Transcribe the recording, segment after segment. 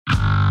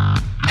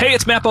Hey,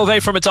 it's Matt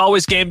Bove from It's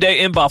Always Game Day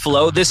in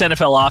Buffalo. This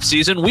NFL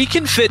offseason, we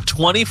can fit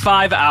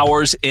 25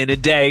 hours in a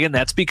day, and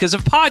that's because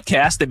of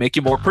podcasts. They make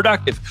you more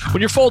productive.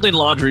 When you're folding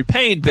laundry,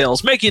 paying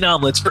bills, making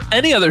omelets, or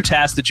any other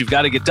task that you've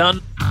got to get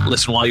done,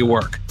 listen while you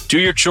work. Do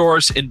your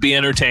chores and be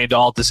entertained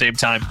all at the same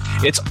time.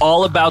 It's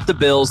all about the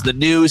Bills, the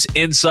news,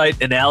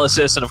 insight,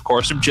 analysis, and of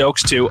course some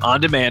jokes too,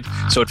 on demand,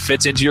 so it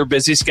fits into your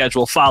busy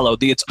schedule. Follow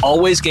the It's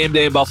Always Game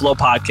Day in Buffalo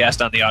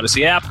podcast on the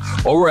Odyssey app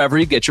or wherever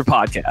you get your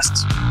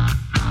podcasts.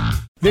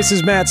 This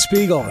is Matt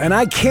Spiegel, and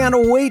I can't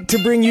wait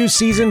to bring you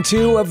Season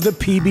 2 of the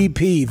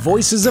PBP,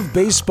 Voices of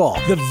Baseball.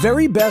 The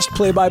very best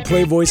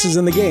play-by-play voices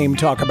in the game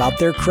talk about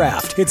their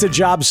craft. It's a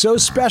job so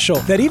special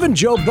that even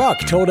Joe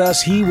Buck told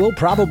us he will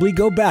probably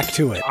go back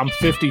to it. I'm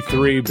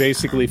 53,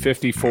 basically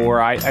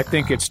 54. I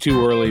think it's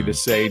too early to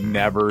say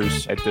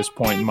nevers at this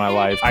point in my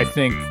life. I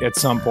think at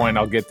some point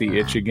I'll get the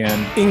itch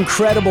again.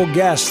 Incredible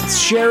guests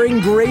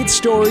sharing great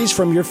stories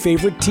from your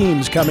favorite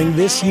teams coming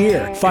this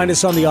year. Find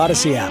us on the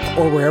Odyssey app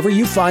or wherever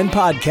you find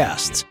podcasts.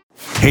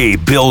 Hey,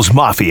 Bills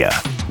Mafia.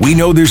 We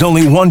know there's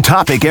only one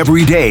topic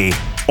every day.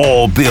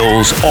 All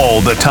Bills,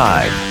 all the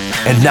time.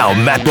 And now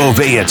Matt Bove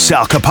and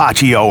Sal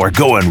Capaccio are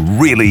going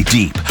really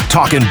deep,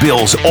 talking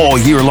Bills all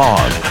year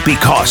long,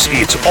 because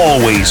it's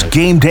always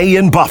game day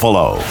in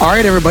Buffalo. All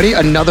right, everybody,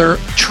 another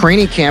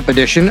training camp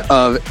edition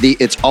of the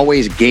It's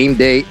Always Game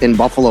Day in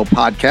Buffalo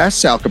podcast.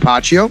 Sal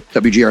Capaccio,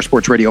 WGR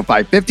Sports Radio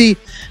 550.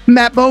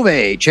 Matt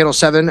Bove, Channel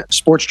 7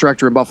 Sports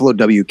Director in Buffalo,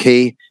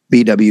 WKBW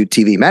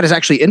TV. Matt is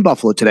actually in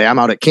Buffalo today. I'm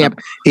out at camp.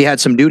 He had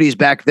some duties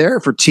back there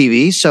for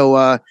TV,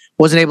 so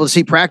wasn't able to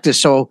see practice.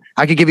 So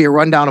I could give you a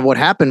rundown of what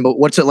happened, but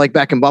what's it like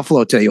back in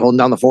Buffalo today? You holding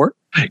down the fort?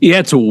 Yeah,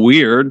 it's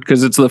weird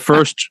because it's the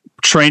first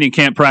training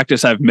camp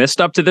practice I've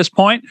missed up to this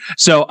point.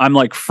 So I'm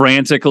like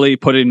frantically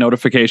putting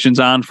notifications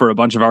on for a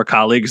bunch of our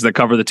colleagues that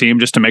cover the team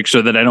just to make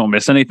sure that I don't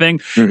miss anything.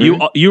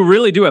 Mm-hmm. You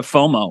really do have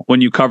FOMO when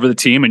you cover the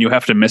team and you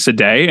have to miss a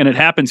day. And it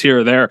happens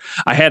here or there.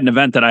 I had an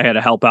event that I had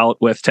to help out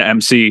with to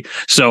MC,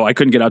 so I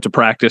couldn't get out to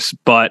practice.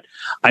 But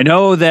I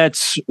know that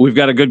we've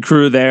got a good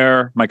crew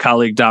there. My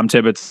colleague Dom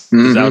Tibbetts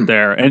is out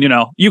there. And,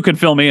 you can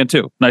fill me in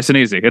too. Nice and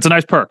easy. It's a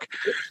nice perk.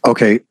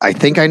 Okay. I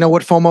think I know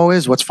what FOMO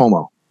is. What's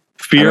FOMO?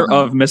 Fear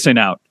of missing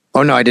out.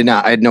 Oh, no, I did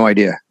not. I had no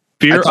idea.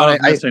 Fear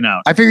of missing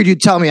out. I figured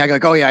you'd tell me. I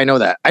go, oh, yeah, I know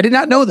that. I did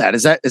not know that.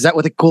 Is that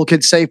what the cool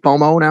kids say,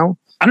 FOMO now?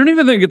 I don't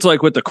even think it's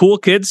like what the cool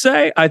kids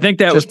say. I think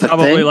that Just was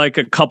probably like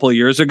a couple of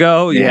years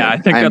ago. Yeah, I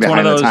think that's one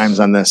of those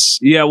times on this.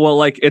 Yeah, well,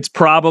 like it's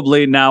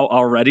probably now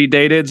already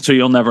dated, so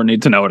you'll never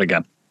need to know it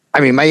again. I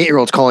mean, my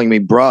 8-year-old's calling me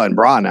bruh and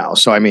bra now.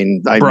 So, I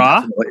mean,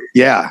 bra?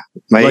 Yeah,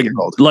 my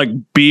 8-year-old. Like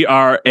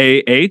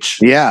BRAH?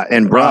 Yeah,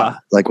 and bra.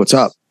 Like, what's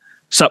up?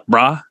 Sup,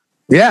 brah?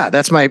 Yeah,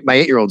 that's my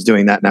 8-year-old's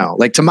doing that now.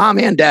 Like to mom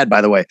and dad,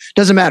 by the way.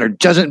 Doesn't matter.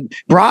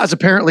 Bra is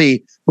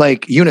apparently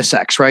like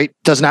unisex, right?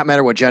 Does not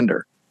matter what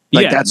gender.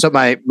 Like that's what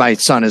my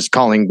son is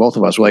calling both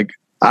of us. We're like,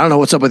 I don't know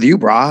what's up with you,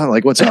 brah.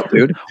 Like, what's up,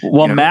 dude?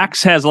 Well,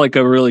 Max has like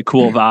a really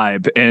cool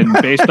vibe. And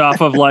based off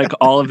of like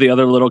all of the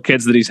other little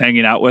kids that he's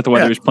hanging out with,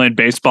 whether he's playing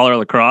baseball or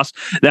lacrosse,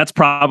 that's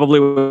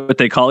probably what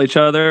they call each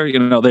other.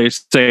 They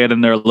say it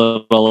in their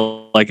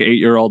little like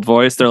 8-year-old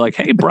voice. They're like,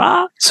 hey,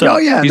 brah. So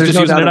he's just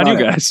using it on you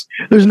guys.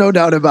 There's no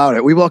doubt about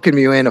it. We welcome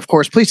you in. Of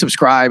course, please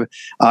subscribe.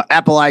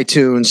 Apple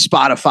iTunes,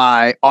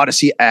 Spotify,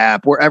 Odyssey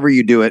app, wherever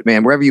you do it,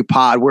 man. Wherever you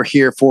pod, we're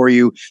here for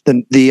you.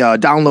 The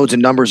downloads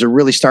and numbers are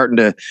really starting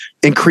to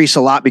increase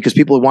a lot because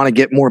people want to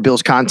get more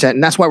Bills content.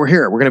 And that's why we're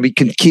here. We're going to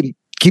be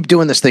keep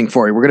doing this thing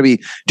for you. We're going to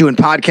be doing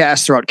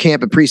podcasts throughout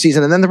camp and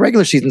preseason. And then the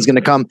regular season is going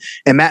to come.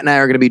 And Matt and I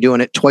are going to be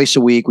doing it twice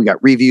a week. We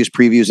got reviews,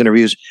 previews,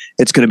 interviews.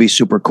 It's going to be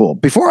super cool.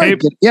 Go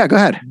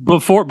ahead.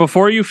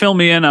 Before you fill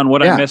me in on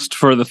what I missed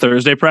for the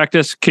Thursday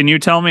practice, can you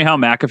tell me how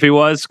McAfee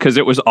was? Because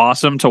it was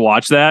awesome to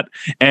watch that.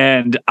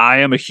 And I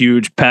am a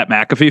huge Pat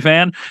McAfee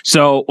fan.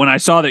 So when I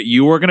saw that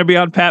you were going to be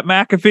on Pat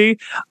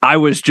McAfee, I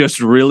was just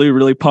really,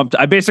 really pumped.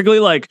 I basically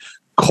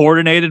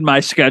coordinated my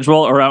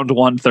schedule around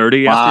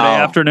 1:30 yesterday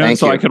afternoon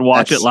so I could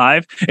watch it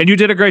live. And you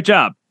did a great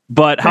job.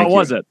 But how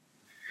was it?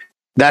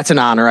 That's an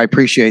honor. I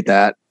appreciate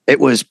that. It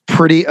was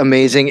pretty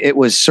amazing. It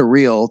was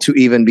surreal to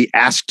even be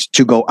asked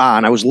to go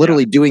on. I was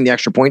literally doing the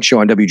Extra Point show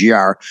on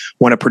WGR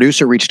when a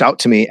producer reached out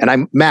to me.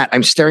 And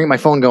I'm staring at my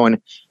phone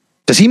going,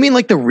 does he mean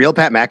like the real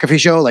Pat McAfee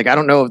show? Like, I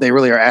don't know if they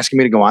really are asking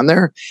me to go on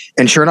there.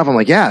 And sure enough, I'm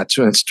like, yeah, it's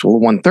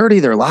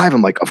 1:30. They're live.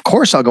 I'm like, of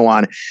course I'll go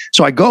on.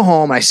 So I go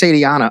home and I say to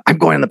Yana, I'm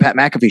going on the Pat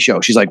McAfee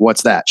show. She's like,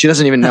 what's that? She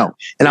doesn't even know.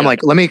 And I'm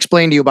like, let me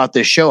explain to you about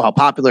this show, how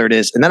popular it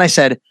is. And then I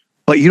said,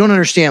 but you don't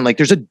understand. Like,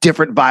 there's a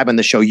different vibe on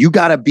the show. You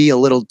got to be a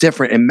little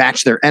different and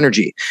match their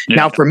energy. Yeah.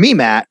 Now, for me,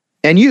 Matt,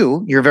 and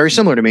you're very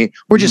similar to me.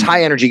 We're just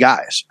high energy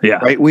guys. Yeah.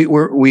 Right.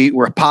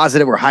 We're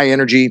positive. We're high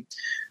energy.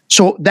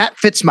 So that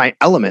fits my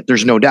element.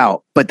 There's no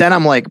doubt. But then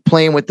I'm like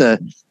playing with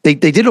they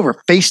did it over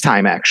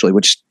FaceTime actually,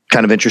 which is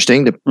kind of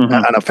interesting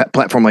on a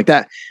platform like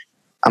that.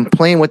 I'm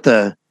playing with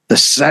the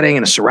setting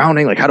and the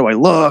surrounding. Like, how do I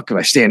look? If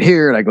I stand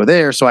here and I go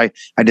there. So I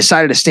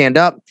decided to stand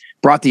up,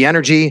 brought the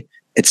energy.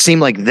 It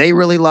seemed like they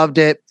really loved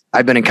it.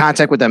 I've been in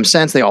contact with them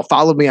since. They all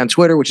followed me on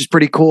Twitter, which is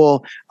pretty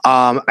cool.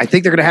 I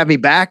think they're going to have me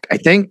back. I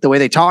think the way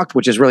they talked,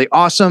 which is really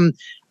awesome.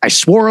 I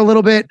swore a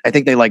little bit. I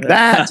think they like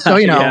that. So,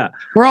 Yeah.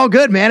 We're all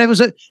good, man. It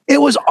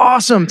was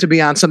awesome to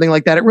be on something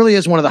like that. It really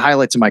is one of the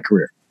highlights of my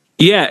career.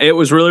 Yeah, it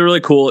was really,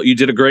 really cool. You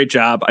did a great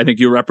job. I think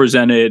you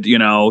represented,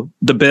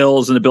 the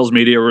Bills and the Bills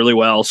media really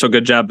well. So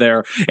good job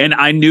there. And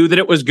I knew that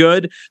it was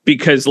good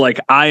because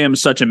I am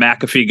such a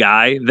McAfee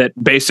guy that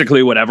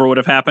basically whatever would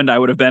have happened, I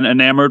would have been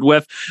enamored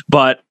with.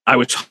 But I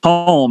was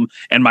home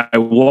and my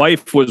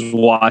wife was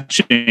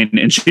watching,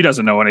 and she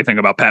doesn't know anything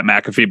about Pat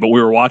McAfee, but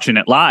we were watching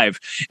it live.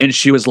 And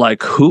she was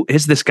like, who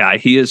is this guy?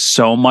 He is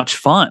so much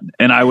fun.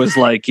 And I was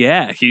like,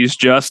 yeah, he's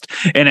just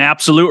an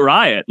absolute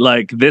riot.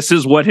 This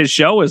is what his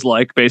show is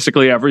like,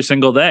 basically every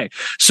single day.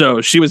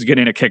 So she was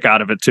getting a kick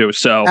out of it too.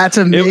 So that's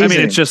amazing.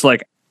 It's just so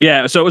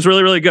it was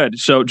really, really good.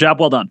 So job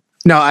well done.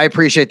 No, I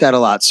appreciate that a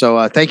lot.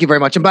 So thank you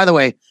very much. And by the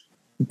way,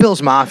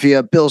 Bills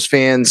Mafia, Bills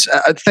fans,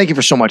 thank you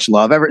for so much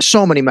love.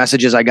 So many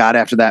messages I got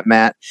after that,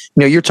 Matt.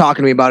 You're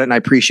talking to me about it and I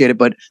appreciate it,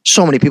 but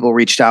so many people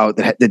reached out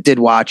that did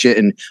watch it,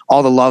 and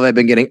all the love I've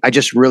been getting. I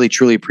just really,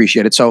 truly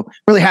appreciate it. So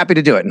really happy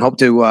to do it and hope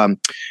to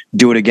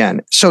do it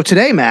again. So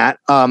today, Matt,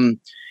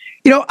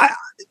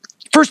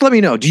 first, let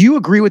me know, do you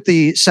agree with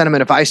the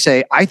sentiment if I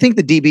say I think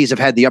the DBs have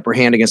had the upper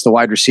hand against the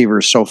wide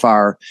receivers so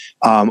far,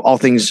 all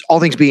things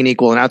being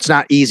equal? And now it's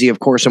not easy, of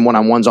course, in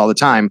one-on-ones all the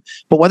time,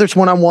 but whether it's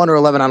one-on-one or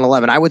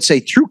 11-on-11, I would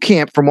say through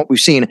camp, from what we've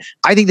seen,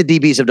 I think the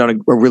DBs have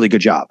done a really good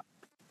job.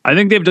 I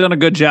think they've done a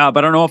good job.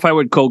 I don't know if I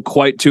would go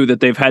quite to that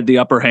they've had the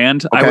upper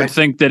hand. Okay. I would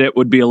think that it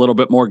would be a little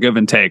bit more give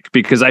and take,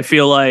 because I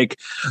feel like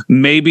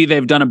maybe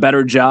they've done a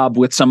better job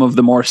with some of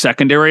the more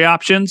secondary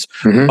options,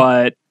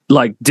 but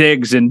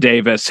Diggs and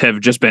Davis have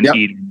just been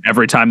eating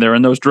every time they're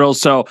in those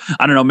drills. So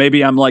I don't know,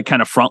 maybe I'm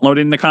kind of front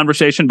loading the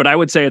conversation, but I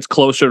would say it's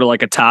closer to a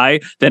tie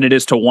than it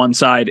is to one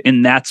side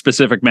in that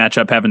specific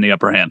matchup having the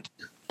upper hand.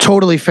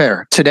 Totally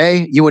fair.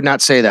 Today, you would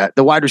not say that.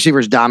 The wide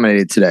receivers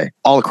dominated today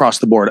all across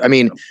the board. I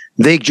mean,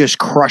 they just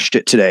crushed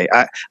it today.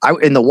 I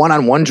in the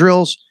one-on-one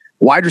drills,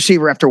 wide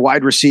receiver after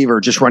wide receiver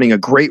just running a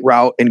great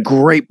route and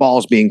great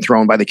balls being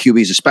thrown by the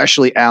QBs,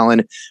 especially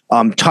Allen.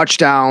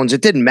 Touchdowns.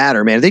 It didn't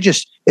matter, man.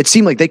 It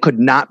seemed like they could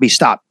not be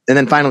stopped. And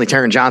then finally,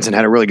 Taron Johnson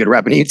had a really good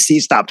rep, and he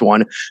stopped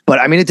one. But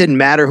I mean, it didn't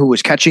matter who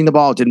was catching the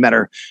ball. It didn't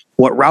matter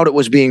what route it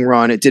was being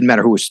run. It didn't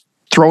matter who was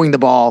throwing the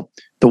ball.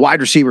 The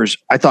wide receivers,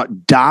 I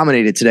thought,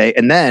 dominated today.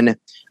 And then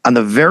on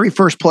the very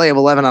first play of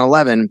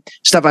 11-on-11,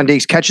 Stefon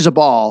Diggs catches a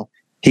ball.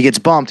 He gets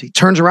bumped. He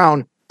turns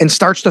around and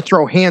starts to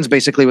throw hands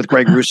basically with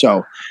Greg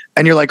Rousseau.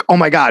 And you're like, oh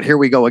my God, here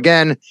we go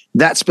again.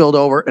 That spilled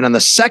over. And on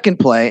the second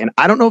play, and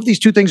I don't know if these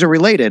two things are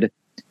related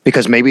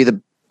because maybe the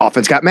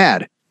offense got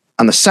mad.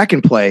 On the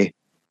second play,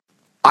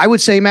 I would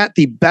say, Matt,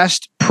 the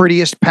best,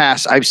 prettiest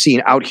pass I've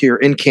seen out here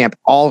in camp,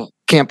 all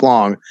camp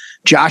long,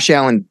 Josh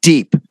Allen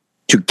deep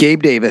to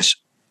Gabe Davis.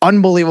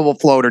 Unbelievable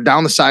floater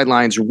down the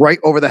sidelines, right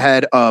over the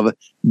head of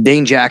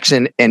Dane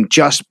Jackson, and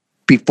just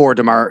before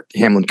Damar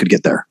Hamlin could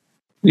get there.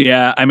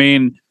 Yeah, I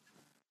mean,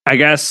 I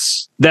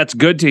guess that's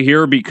good to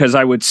hear, because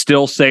I would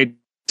still say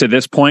to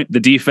this point, the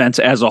defense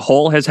as a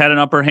whole has had an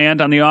upper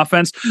hand on the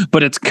offense,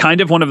 but it's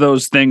kind of one of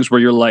those things where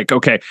you're like,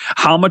 okay,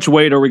 how much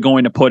weight are we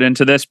going to put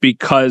into this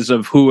because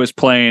of who is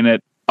playing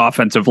at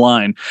offensive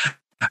line?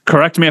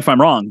 Correct me if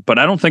I'm wrong, but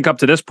I don't think up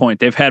to this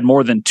point they've had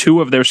more than two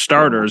of their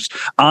starters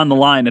on the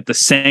line at the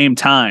same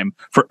time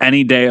for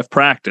any day of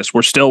practice.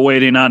 We're still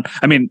waiting on,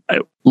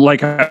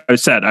 like I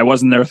said, I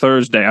wasn't there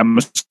Thursday. I'm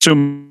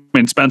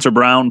assuming Spencer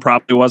Brown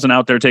probably wasn't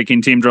out there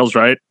taking team drills,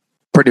 right?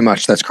 Pretty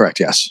much. That's correct.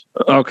 Yes.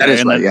 Okay. That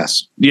is right.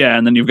 Yes. Yeah.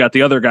 And then you've got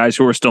the other guys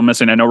who are still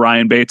missing. I know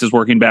Ryan Bates is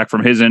working back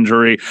from his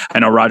injury. I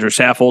know Roger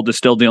Saffold is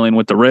still dealing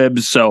with the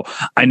ribs. So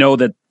I know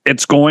that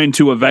it's going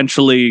to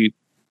eventually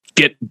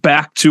get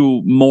back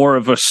to more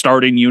of a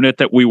starting unit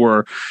that we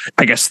were,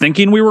 I guess,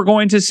 thinking we were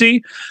going to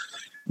see.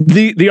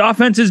 The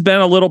offense has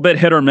been a little bit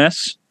hit or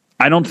miss.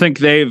 I don't think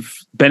they've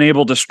been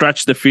able to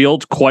stretch the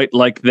field quite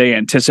like they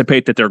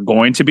anticipate that they're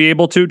going to be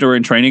able to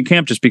during training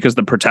camp, just because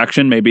the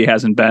protection maybe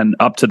hasn't been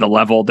up to the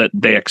level that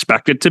they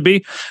expect it to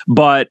be.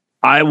 But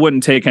I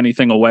wouldn't take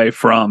anything away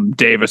from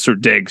Davis or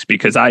Diggs,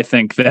 because I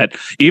think that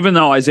even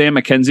though Isaiah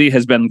McKenzie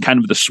has been kind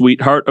of the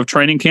sweetheart of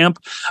training camp,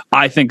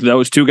 I think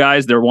those two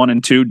guys, they're 1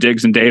 and 2,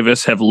 Diggs and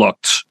Davis, have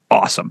looked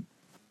awesome.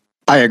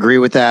 I agree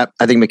with that.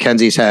 I think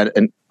McKenzie's had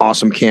an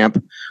awesome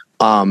camp.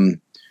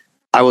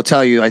 I will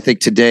tell you, I think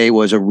today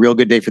was a real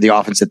good day for the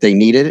offense that they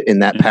needed in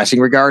that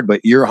passing regard,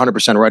 but you're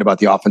 100% right about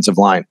the offensive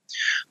line.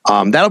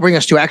 That'll bring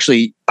us to,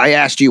 actually, I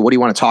asked you, what do you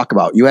want to talk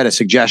about? You had a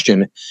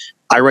suggestion.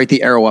 I write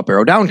the arrow up,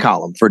 arrow down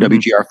column for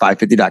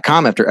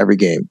WGR550.com after every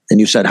game. And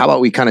you said, how about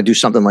we kind of do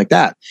something like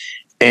that?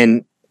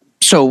 And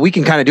so we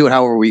can kind of do it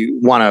however we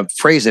want to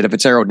phrase it. If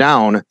it's arrow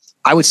down,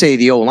 I would say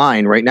the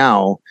O-line right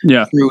now,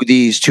 through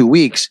these 2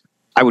 weeks,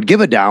 I would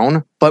give a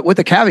down, but with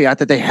the caveat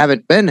that they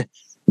haven't been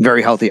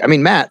very healthy. I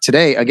mean, Matt,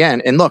 today,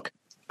 again, and look,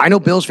 I know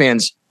Bills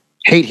fans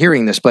hate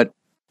hearing this, but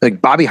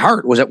like Bobby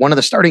Hart was at one of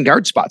the starting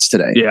guard spots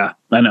today. Yeah,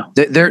 I know.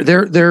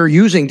 They're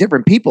using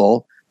different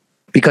people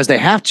because they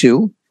have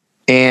to.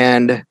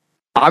 And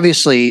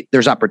Obviously,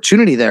 there's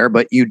opportunity there,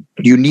 but you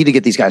need to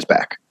get these guys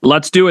back.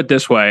 Let's do it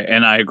this way,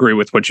 and I agree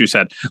with what you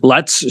said.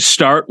 Let's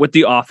start with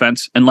the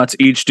offense, and let's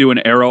each do an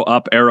arrow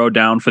up, arrow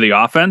down for the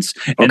offense,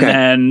 and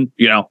then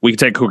we can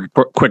take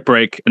a quick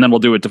break, and then we'll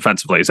do it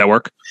defensively. Does that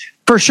work?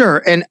 For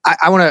sure. And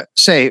I want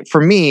to say,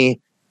 for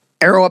me,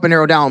 arrow up and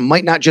arrow down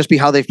might not just be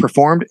how they've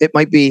performed. It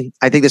might be,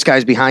 I think this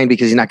guy's behind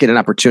because he's not getting an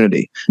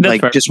opportunity.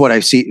 That's fair. Just what I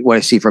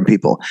see from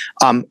people.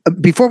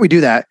 Before we do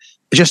that,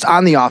 just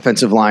on the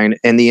offensive line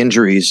and the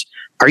injuries,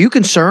 are you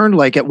concerned?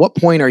 Like, at what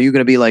point are you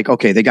going to be like,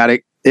 okay, they got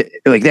it?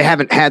 Like, they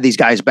haven't had these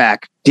guys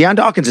back. Deion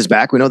Dawkins is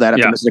back. We know that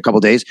after missing a couple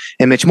of days.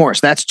 And Mitch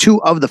Morse. That's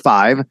 2 of the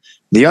 5.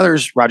 The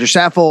others, Roger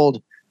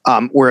Saffold.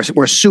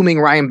 We're assuming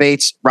Ryan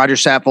Bates, Roger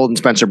Saffold, and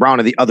Spencer Brown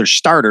are the other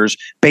starters.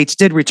 Bates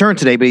did return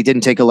today, but he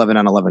didn't take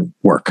 11-on-11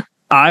 work.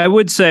 I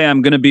would say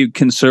I'm going to be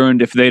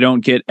concerned if they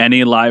don't get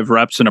any live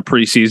reps in a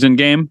preseason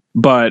game,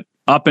 but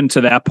up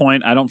until that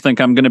point, I don't think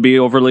I'm going to be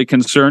overly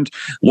concerned.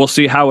 We'll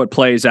see how it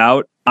plays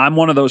out. I'm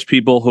one of those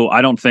people who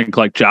I don't think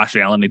like Josh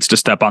Allen needs to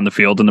step on the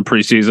field in the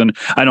preseason.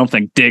 I don't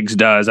think Diggs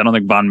does. I don't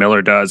think Von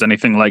Miller does,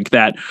 anything like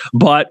that.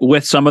 But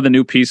with some of the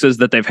new pieces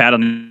that they've had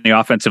on the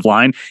offensive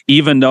line,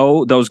 even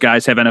though those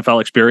guys have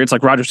NFL experience,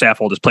 like Roger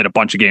Saffold has played a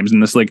bunch of games in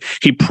this league,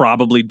 he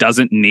probably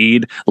doesn't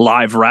need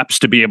live reps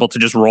to be able to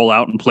just roll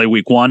out and play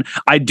week 1.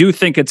 I do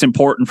think it's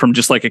important from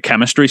just like a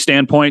chemistry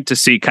standpoint to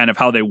see kind of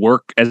how they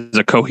work as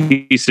a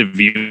cohesive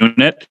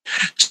unit.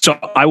 So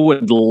I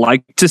would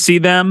like to see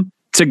them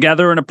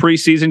together in a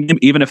preseason game,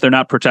 even if they're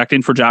not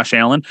protecting for Josh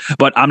Allen.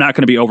 But I'm not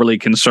going to be overly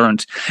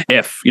concerned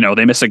if,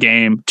 they miss a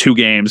game, 2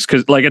 games,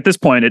 because like at this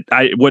point,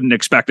 I wouldn't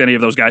expect any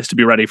of those guys to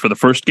be ready for the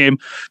first game,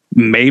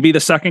 maybe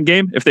the second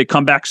game if they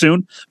come back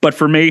soon. But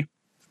for me,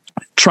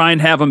 try and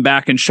have them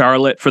back in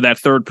Charlotte for that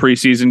 3rd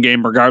preseason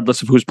game,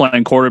 regardless of who's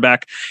playing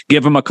quarterback.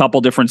 Give them a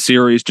couple different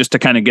series just to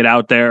kind of get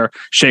out there,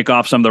 shake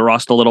off some of the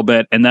rust a little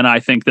bit. And then I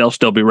think they'll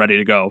still be ready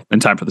to go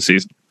in time for the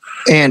season.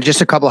 And just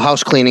a couple of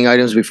house cleaning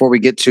items before we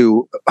get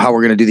to how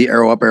we're going to do the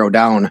arrow up, arrow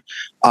down.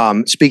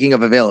 Speaking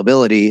of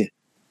availability,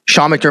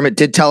 Sean McDermott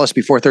did tell us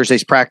before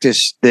Thursday's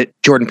practice that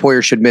Jordan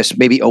Poyer should miss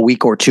maybe a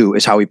week or 2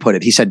 is how he put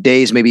it. He said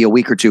days, maybe a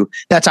week or 2.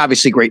 That's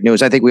obviously great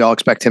news. I think we all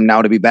expect him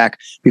now to be back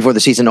before the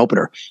season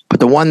opener.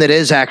 But the one that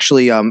is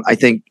actually, I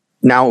think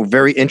now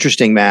very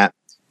interesting, Matt,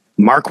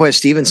 Marquez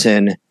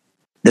Stevenson.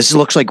 This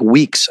looks like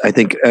weeks. I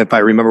think if I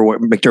remember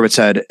what McDermott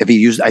said, I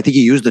think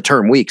he used the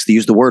term weeks. He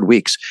used the word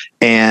weeks.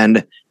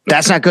 And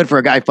that's not good for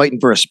a guy fighting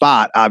for a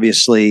spot,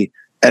 obviously,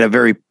 at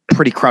a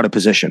pretty crowded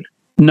position.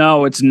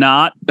 No, it's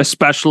not,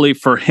 especially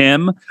for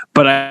him.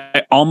 But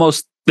I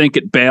almost think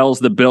it bails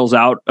the Bills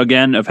out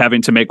again of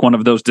having to make one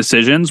of those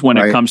decisions when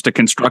it comes to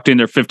constructing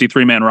their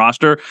 53-man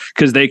roster,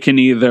 because they can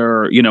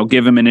either,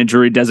 give him an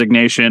injury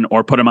designation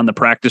or put him on the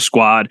practice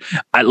squad.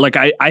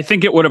 I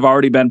think it would have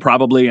already been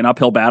probably an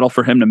uphill battle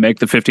for him to make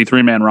the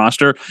 53-man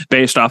roster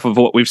based off of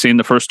what we've seen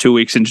the first 2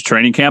 weeks into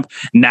training camp.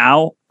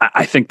 Now,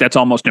 I think that's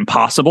almost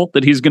impossible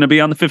that he's going to be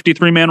on the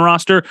 53-man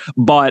roster,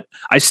 but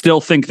I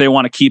still think they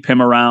want to keep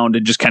him around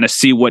and just kind of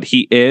see what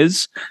he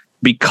is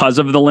because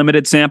of the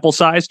limited sample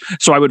size.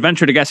 So I would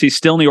venture to guess he's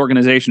still in the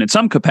organization in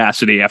some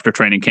capacity after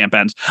training camp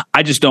ends.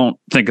 I just don't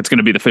think it's going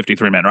to be the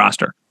 53-man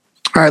roster.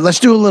 All right, let's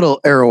do a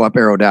little arrow up,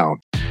 arrow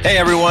down. Hey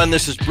everyone,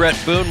 this is Brett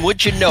Boone.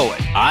 Would you know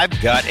it?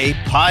 I've got a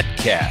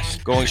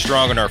podcast going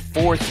strong in our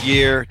 4th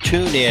year.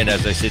 Tune in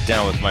as I sit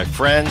down with my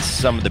friends,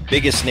 some of the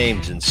biggest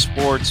names in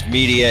sports,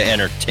 media,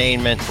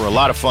 entertainment, for a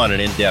lot of fun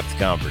and in-depth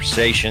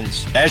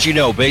conversations. As you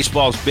know,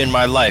 baseball's been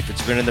my life.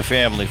 It's been in the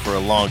family for a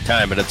long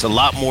time, but it's a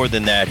lot more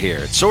than that here.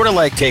 It's sort of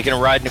like taking a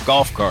ride in a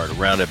golf cart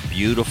around a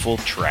beautiful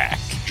track.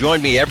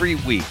 Join me every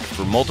week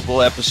for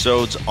multiple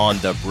episodes on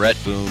the Brett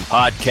Boone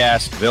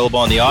Podcast, available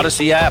on the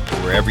Odyssey app or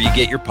wherever you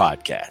get your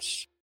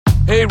podcasts.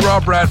 Hey,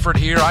 Rob Bradford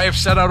here. I have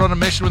set out on a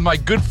mission with my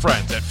good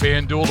friends at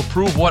FanDuel to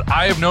prove what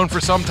I have known for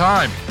some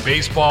time.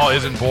 Baseball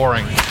isn't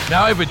boring.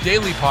 Now I have a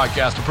daily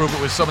podcast to prove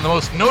it with some of the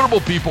most notable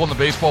people in the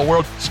baseball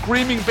world,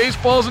 screaming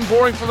baseball isn't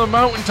boring from the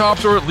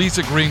mountaintops, or at least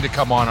agreeing to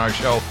come on our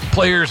show.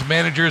 Players,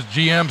 managers,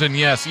 GMs, and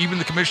yes, even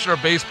the commissioner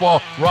of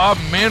baseball, Rob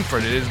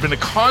Manfred. It has been a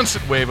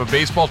constant wave of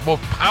baseball's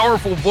most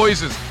powerful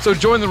voices. So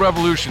join the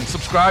revolution.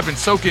 Subscribe and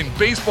soak in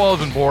Baseball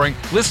Isn't Boring.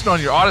 Listen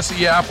on your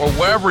Odyssey app or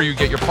wherever you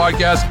get your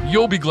podcast.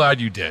 You'll be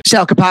glad you did.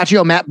 Sal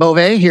Capaccio, Matt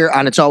Bove here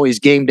on It's Always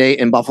Game Day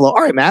in Buffalo.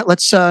 All right, Matt,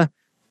 let's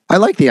I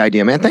like the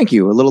idea, man. Thank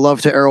you. A little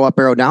love to arrow up,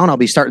 arrow down. I'll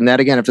be starting that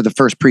again after the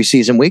first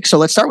preseason week. So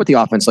let's start with the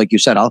offense. Like you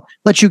said, I'll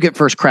let you get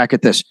first crack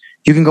at this.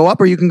 You can go up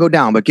or you can go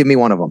down, but give me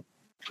one of them.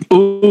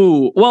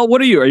 Ooh, well,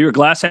 what are you? Are you a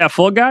glass half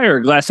full guy or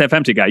a glass half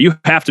empty guy? You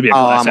have to be a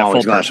glass half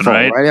full person,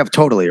 right? I have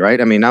totally, right?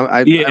 I mean,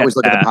 I always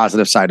look at the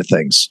positive side of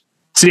things.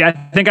 See, I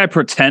think I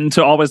pretend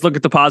to always look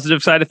at the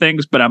positive side of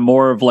things, but I'm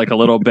more of like a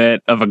little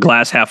bit of a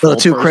glass half full. A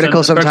little too person.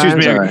 critical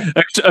sometimes.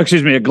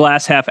 Excuse me, a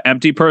glass half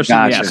empty person.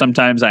 Gotcha. Yeah,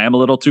 sometimes I am a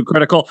little too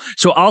critical.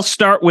 So I'll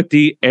start with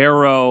the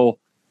arrow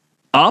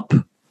up,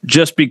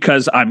 just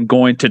because I'm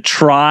going to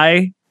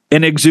try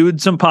and exude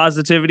some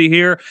positivity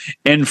here.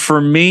 And for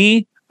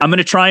me, I'm going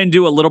to try and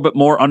do a little bit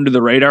more under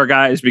the radar,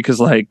 guys, because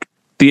like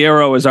The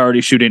arrow is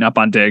already shooting up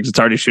on Diggs. It's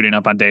already shooting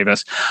up on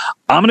Davis.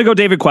 I'm going to go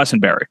David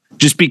Quessenberry,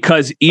 just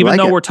because even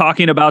though we're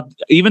talking about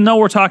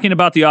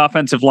the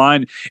offensive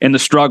line and the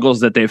struggles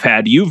that they've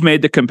had, you've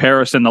made the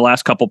comparison the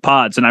last couple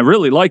pods, and I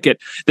really like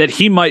it, that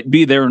he might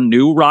be their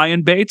new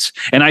Ryan Bates.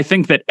 And I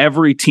think that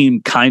every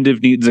team kind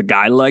of needs a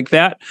guy like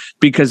that,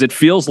 because it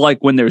feels like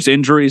when there's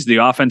injuries, the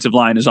offensive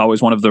line is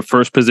always one of the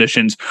first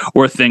positions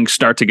where things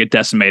start to get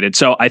decimated.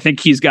 So I think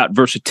he's got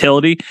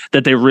versatility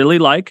that they really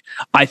like.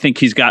 I think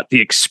he's got the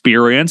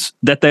experience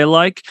that they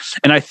like.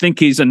 And I think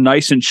he's a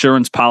nice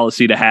insurance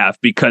policy to have,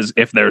 because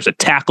if there's a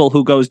tackle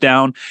who goes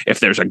down, if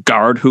there's a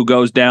guard who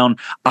goes down,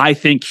 I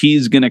think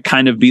he's going to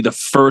kind of be the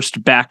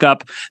first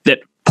backup that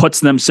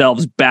puts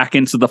themselves back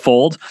into the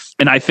fold.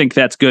 And I think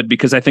that's good,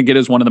 because I think it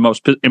is one of the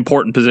most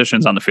important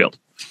positions on the field.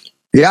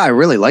 Yeah, I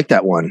really like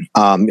that one.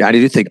 I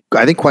think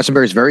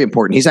Quessenberry is very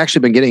important. He's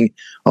actually been getting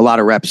a lot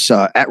of reps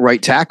at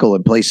right tackle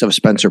in place of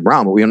Spencer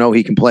Brown, but we know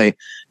he can play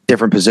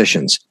different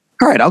positions.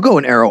 All right, I'll go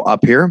an arrow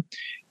up here.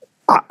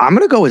 I'm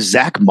going to go with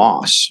Zach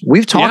Moss.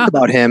 We've talked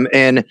about him,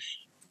 and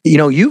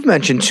you've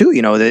mentioned too,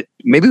 that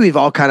maybe we've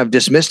all kind of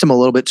dismissed him a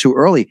little bit too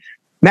early.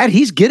 Matt,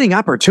 he's getting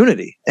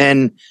opportunity,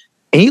 and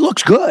he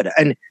looks good.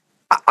 And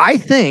I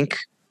think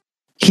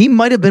he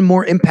might have been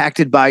more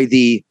impacted by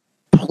the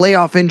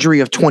playoff injury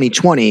of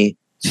 2020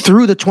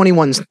 through the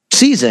 21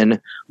 season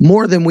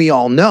more than we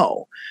all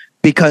know,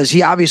 because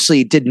he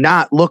obviously did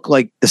not look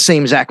like the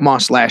same Zach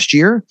Moss last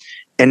year.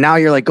 And now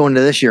you're like going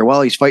to this year,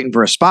 well, he's fighting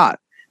for a spot.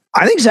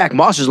 I think Zach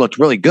Moss has looked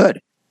really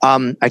good.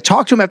 I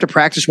talked to him after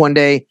practice one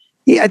day.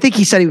 I think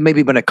he said he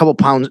maybe been a couple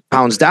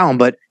pounds down,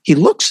 but he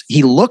looks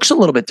a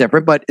little bit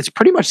different, but it's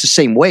pretty much the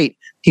same weight.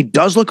 He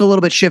does look a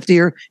little bit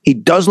shiftier. He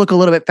does look a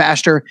little bit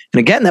faster. And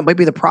again, that might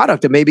be the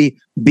product of maybe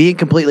being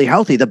completely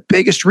healthy. The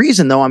biggest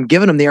reason, though, I'm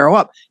giving him the arrow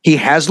up. He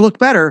has looked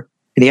better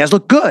and he has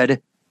looked good,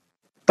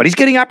 but he's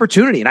getting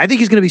opportunity. And I think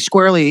he's going to be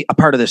squarely a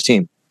part of this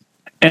team.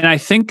 And I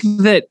think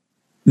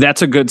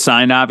that's a good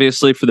sign,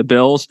 obviously, for the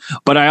Bills.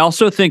 But I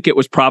also think it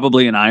was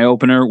probably an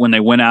eye-opener when they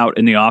went out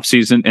in the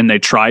offseason and they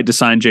tried to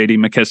sign J.D.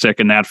 McKissick,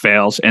 and that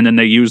fails. And then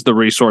they used the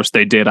resource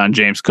they did on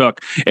James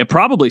Cook. It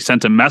probably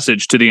sent a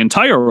message to the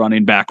entire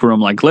running back room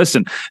like,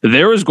 listen,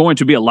 there is going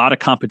to be a lot of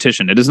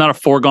competition. It is not a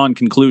foregone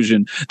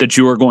conclusion that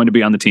you are going to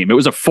be on the team. It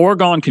was a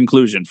foregone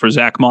conclusion for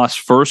Zach Moss'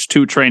 first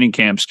 2 training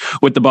camps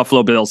with the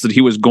Buffalo Bills that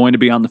he was going to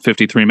be on the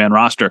 53-man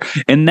roster.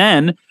 And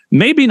then,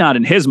 maybe not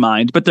in his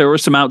mind, but there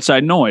was some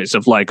outside noise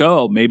of like,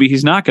 oh, maybe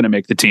he's not going to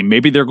make the team.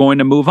 Maybe they're going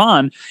to move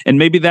on. And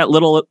maybe that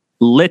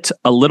lit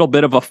a little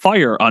bit of a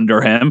fire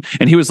under him.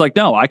 And he was like,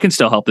 no, I can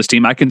still help this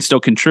team. I can still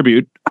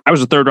contribute. I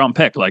was a 3rd-round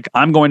pick. Like,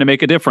 I'm going to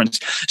make a difference.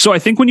 So I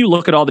think when you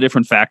look at all the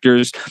different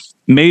factors,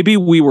 maybe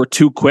we were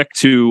too quick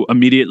to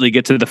immediately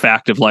get to the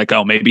fact of like,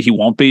 oh, maybe he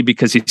won't be,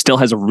 because he still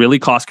has a really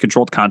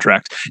cost-controlled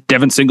contract.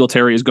 Devin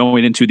Singletary is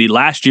going into the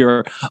last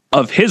year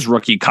of his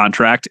rookie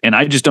contract, and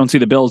I just don't see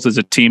the Bills as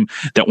a team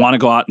that want to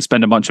go out and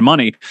spend a bunch of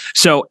money.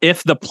 So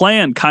if the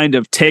plan kind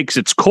of takes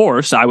its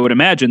course, I would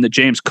imagine that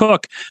James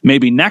Cook,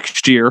 maybe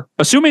next year,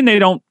 assuming they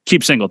don't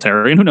keep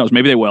Singletary, and who knows,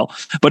 maybe they will,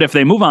 but if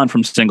they move on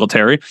from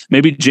Singletary,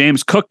 maybe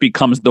James Cook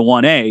becomes the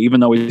 1A, even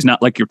though he's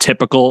not like your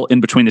typical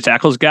in between the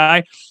tackles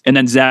guy, and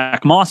then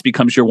Zach Moss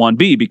becomes your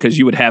 1B, because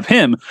you would have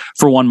him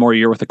for one more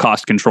year with a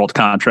cost-controlled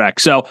contract.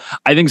 So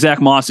I think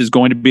Zach Moss is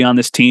going to be on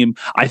this team.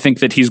 I think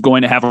that he's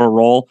going to have a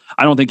role.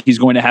 I don't think he's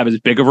going to have as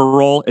big of a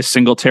role as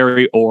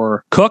Singletary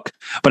or Cook,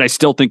 but I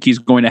still think he's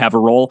going to have a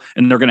role,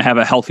 and they're going to have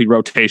a healthy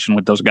rotation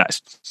with those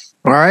guys.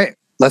 All right,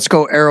 let's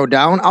go arrow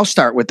down. I'll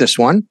start with this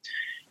one.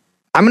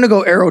 I'm going to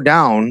go arrow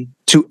down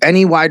to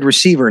any wide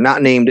receiver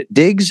not named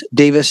Diggs,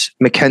 Davis,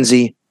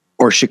 McKenzie,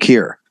 or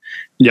Shakir.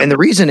 Yep. And the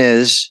reason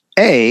is,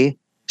 A,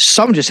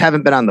 some just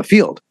haven't been on the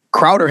field.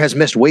 Crowder has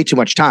missed way too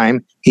much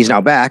time. He's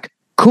now back.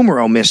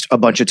 Kumaro missed a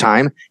bunch of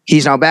time.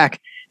 He's now back.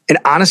 And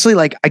honestly,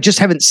 like, I just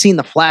haven't seen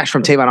the flash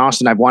from Tavon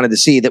Austin I've wanted to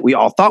see, that we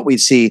all thought we'd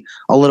see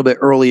a little bit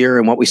earlier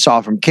in what we saw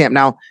from camp.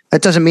 Now,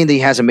 that doesn't mean that he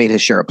hasn't made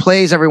his share of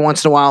plays every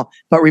once in a while,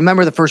 but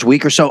remember the first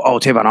week or so,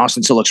 Tavon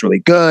Austin still looks really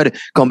good.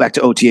 Going back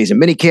to OTAs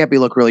and minicamp, he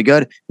looked really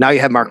good. Now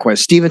you have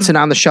Marquez Stevenson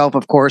on the shelf,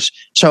 of course.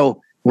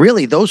 So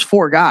really, those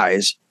 4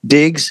 guys,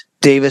 Diggs,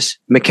 Davis,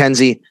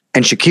 McKenzie,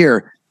 and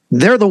Shakir,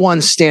 they're the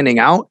ones standing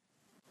out.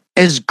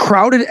 As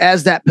crowded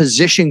as that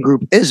position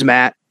group is,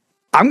 Matt,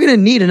 I'm going to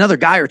need another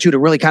guy or two to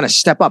really kind of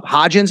step up.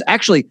 Hodgins,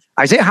 actually,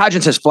 Isaiah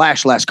Hodgins has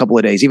flashed last couple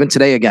of days, even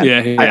today again.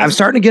 Yeah, I'm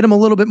starting to get him a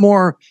little bit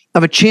more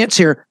of a chance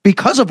here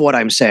because of what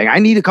I'm saying. I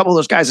need a couple of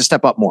those guys to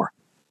step up more.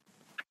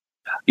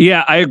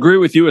 Yeah, I agree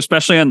with you,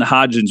 especially on the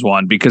Hodgins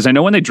one, because I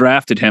know when they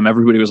drafted him,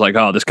 everybody was like,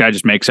 oh, this guy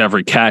just makes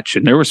every catch.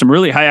 And there were some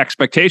really high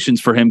expectations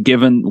for him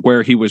given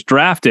where he was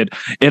drafted.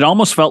 It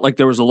almost felt like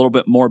there was a little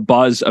bit more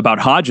buzz about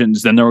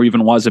Hodgins than there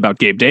even was about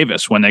Gabe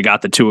Davis when they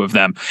got the 2 of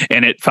them.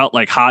 And it felt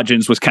like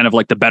Hodgins was kind of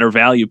like the better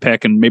value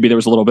pick, and maybe there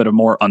was a little bit of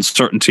more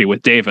uncertainty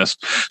with Davis.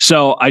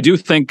 So I do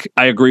think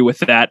I agree with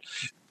that.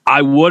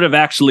 I would have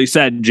actually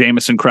said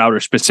Jamison Crowder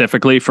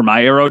specifically for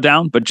my arrow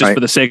down, but just for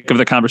the sake of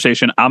the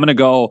conversation, I'm going to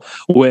go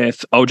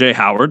with OJ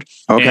Howard.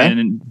 Okay.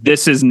 And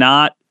this is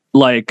not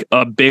like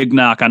a big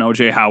knock on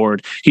OJ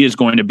Howard. He is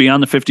going to be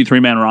on the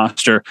 53-man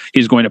roster.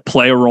 He's going to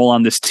play a role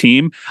on this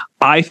team.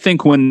 I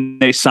think when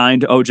they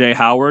signed OJ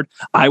Howard,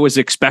 I was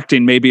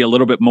expecting maybe a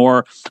little bit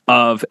more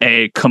of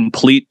a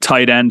complete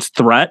tight end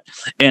threat.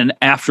 And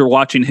after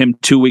watching him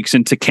 2 weeks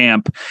into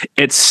camp,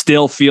 it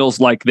still feels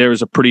like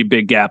there's a pretty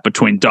big gap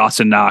between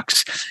Dawson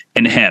Knox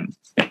and him.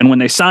 And when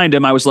they signed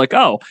him, I was like,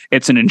 oh,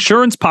 it's an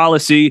insurance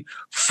policy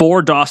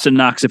for Dawson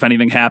Knox if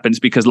anything happens,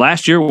 because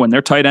last year when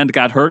their tight end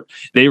got hurt,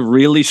 they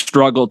really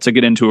struggled to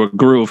get into a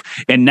groove.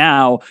 And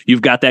now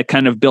you've got that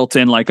kind of built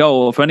in, like,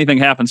 oh, if anything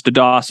happens to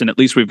Dawson, at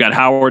least we've got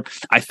Howard.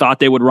 I thought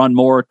they would run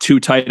more 2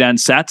 tight end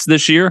sets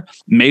this year.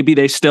 Maybe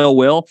they still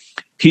will.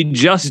 He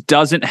just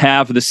doesn't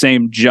have the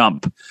same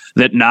jump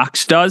that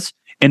Knox does.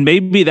 And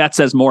maybe that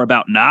says more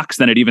about Knox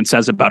than it even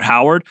says about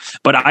Howard.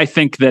 But I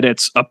think that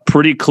it's a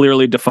pretty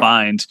clearly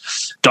defined.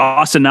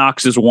 Dawson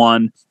Knox is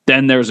one.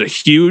 Then there's a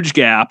huge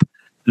gap.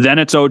 Then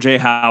it's OJ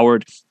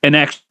Howard. And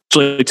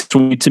actually,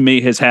 to me,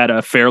 has had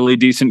a fairly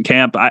decent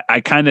camp. I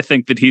kind of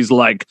think that he's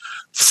like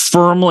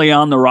firmly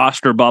on the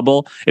roster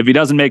bubble. If he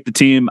doesn't make the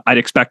team, I'd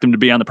expect him to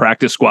be on the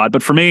practice squad.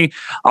 But for me,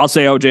 I'll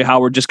say OJ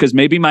Howard just because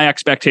maybe my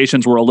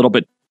expectations were a little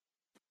bit.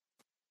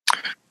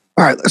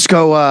 All right, let's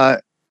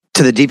go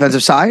to the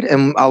defensive side,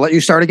 and I'll let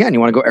you start again. You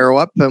want to go arrow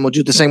up, and we'll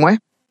do it the same way?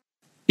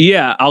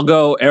 Yeah, I'll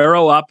go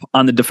arrow up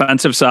on the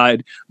defensive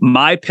side.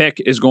 My pick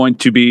is going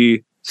to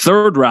be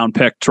 3rd round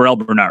pick, Terrell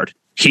Bernard.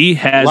 He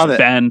has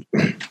been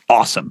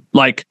awesome.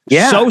 Like,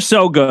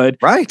 so good.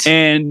 Right.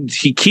 And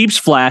he keeps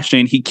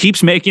flashing. He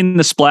keeps making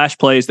the splash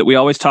plays that we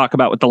always talk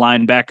about with the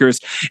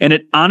linebackers. And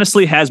it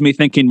honestly has me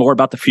thinking more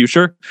about the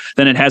future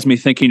than it has me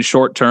thinking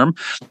short term.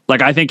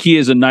 Like, I think he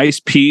is a nice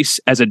piece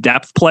as a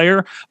depth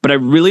player, but I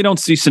really don't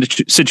see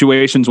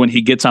situations when he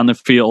gets on the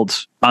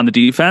field on the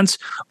defense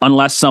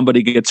unless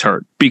somebody gets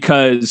hurt,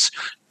 because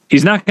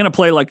he's not going to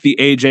play like the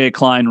AJ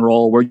Klein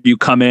role where you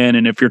come in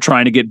and if you're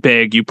trying to get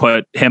big, you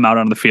put him out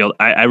on the field.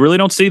 I really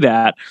don't see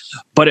that,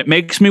 but it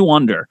makes me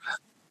wonder,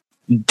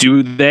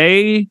 do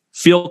they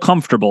feel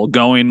comfortable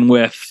going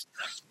with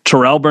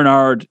Terrell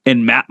Bernard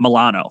and Matt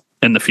Milano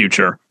in the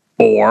future?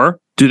 Or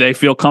do they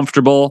feel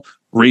comfortable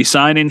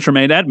re-signing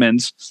Tremaine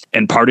Edmonds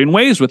and parting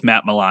ways with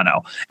Matt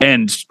Milano?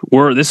 And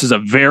this is a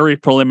very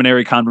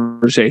preliminary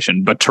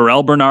conversation, but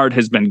Terrell Bernard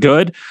has been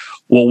good.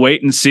 We'll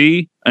wait and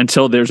see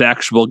until there's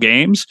actual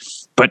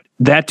games. But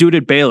that dude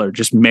at Baylor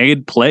just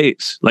made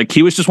plays. Like,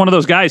 he was just one of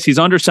those guys. He's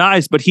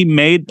undersized, but he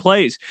made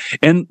plays.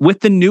 And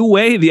with the new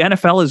way the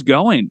NFL is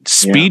going,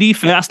 speedy,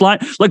 fast line.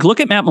 Like, look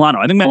at Matt Milano.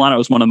 I think Matt Milano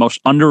is one of the most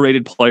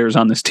underrated players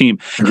on this team.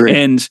 Agreed.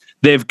 And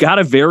they've got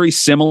a very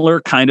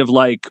similar kind of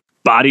like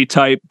body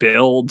type,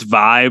 build,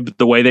 vibe,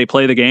 the way they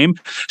play the game.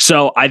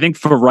 So I think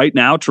for right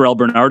now, Terrell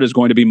Bernard is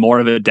going to be more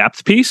of a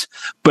depth piece.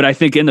 But I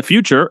think in the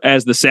future,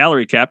 as the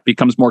salary cap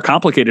becomes more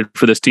complicated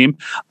for this team,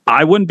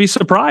 I wouldn't be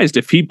surprised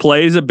if he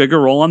plays a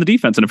bigger role on the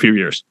defense in a few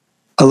years.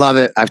 I love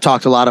it. I've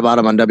talked a lot about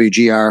him on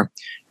WGR.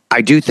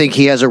 I do think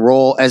he has a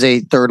role as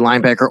a 3rd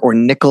linebacker or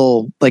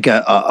nickel, like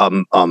a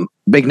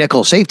big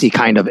nickel safety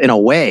kind of, in a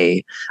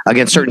way,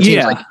 against certain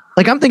teams.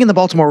 Like I'm thinking the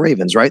Baltimore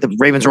Ravens, right? The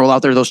Ravens roll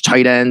out there those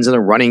tight ends in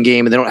the running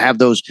game, and they don't have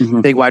those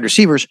big wide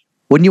receivers.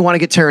 Wouldn't you want to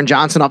get Taron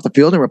Johnson off the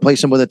field and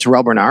replace him with a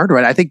Terrell Bernard,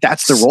 right? I think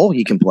that's the role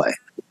he can play.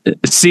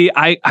 See,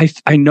 I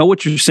know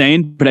what you're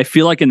saying, but I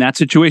feel like in that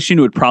situation,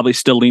 it would probably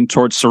still lean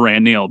towards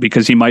Siran Neal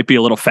because he might be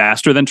a little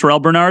faster than Terrell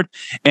Bernard,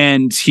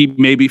 and he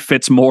maybe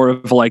fits more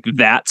of like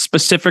that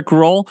specific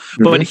role.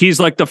 But he's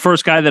like the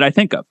first guy that I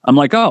think of. I'm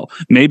like, oh,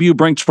 maybe you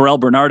bring Terrell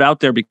Bernard out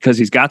there because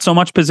he's got so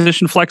much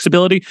position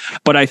flexibility.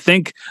 But I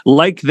think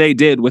like they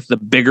did with the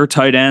bigger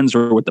tight ends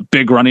or with the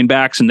big running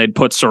backs, and they'd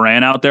put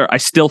Siran out there, I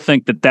still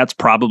think that that's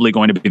probably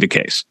going to be the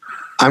case.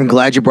 I'm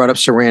glad you brought up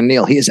Siran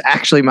Neal. He is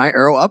actually my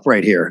arrow up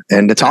right here,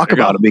 and to talk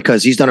about him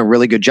because he's done a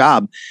really good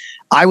job.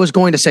 I was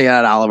going to say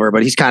Ed Oliver,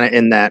 but he's kind of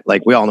in that,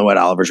 like, we all know Ed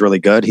Oliver's really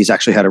good. He's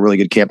actually had a really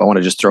good camp. I want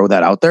to just throw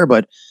that out there,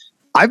 but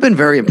I've been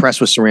very impressed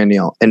with Siran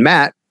Neal. And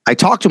Matt, I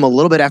talked to him a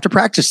little bit after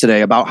practice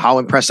today about how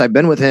impressed I've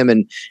been with him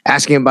and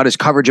asking him about his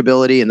coverage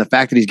ability and the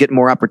fact that he's getting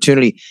more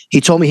opportunity.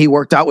 He told me he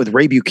worked out with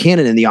Ray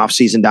Buchanan in the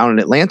offseason down in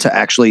Atlanta,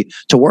 actually,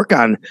 to work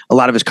on a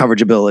lot of his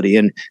coverage ability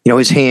and, you know,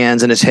 his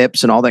hands and his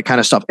hips and all that kind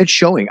of stuff. It's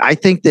showing. I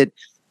think that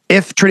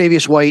if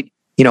Tre'Davious White,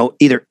 you know,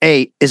 either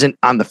A, isn't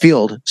on the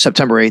field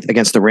September 8th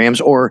against the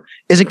Rams, or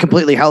isn't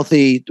completely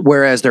healthy,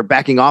 whereas they're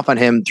backing off on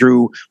him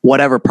through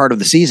whatever part of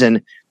the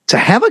season, to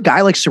have a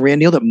guy like Siran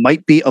Neal that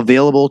might be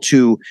available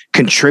to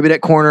contribute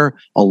at corner,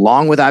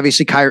 along with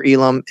obviously Kyer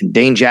Elam and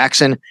Dane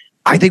Jackson,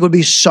 I think would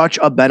be such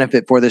a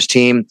benefit for this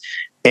team.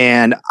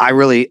 And I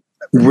really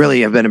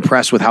have been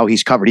impressed with how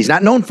he's covered. He's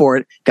not known for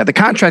it. Got the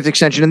contract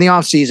extension in the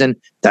offseason.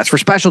 That's for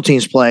special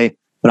teams play.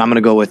 But I'm going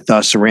to go with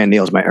Siran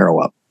Neal as my arrow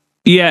up.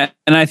 Yeah,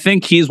 and I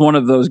think he's one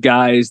of those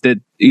guys that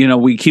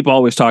we keep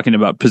always talking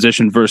about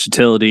position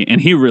versatility,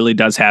 and he really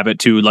does have it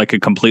to like a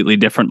completely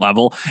different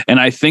level. And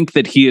I think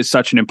that he is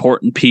such an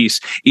important piece.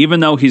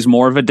 Even though he's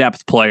more of a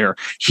depth player,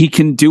 he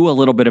can do a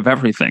little bit of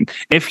everything.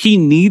 If he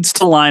needs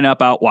to line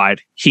up out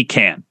wide, he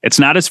can. It's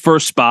not his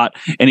first spot,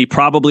 and he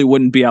probably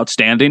wouldn't be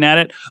outstanding at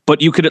it,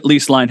 but you could at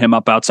least line him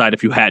up outside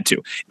if you had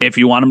to. If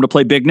you want him to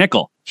play big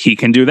nickel, he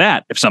can do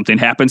that. If something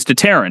happens to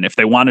Taryn, if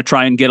they want to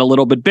try and get a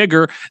little bit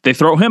bigger, they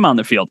throw him on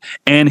the field.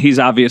 And he's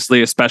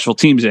obviously a special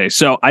teams ace.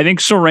 So I think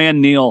Siran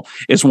Neal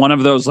is one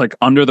of those like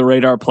under the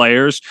radar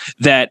players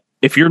that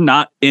if you're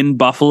not in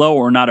Buffalo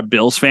or not a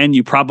Bills fan,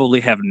 you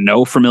probably have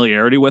no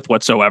familiarity with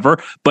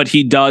whatsoever, but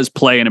he does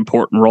play an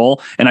important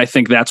role. And I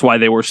think that's why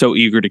they were so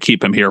eager to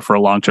keep him here for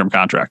a long-term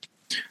contract.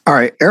 All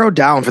right. Arrow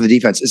down for the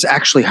defense is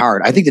actually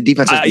hard. I think the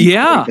defense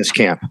is this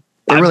camp.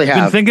 I've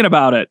been thinking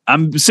about it.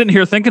 I'm sitting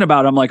here thinking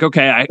about it. I'm like,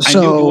 okay, I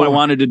knew who I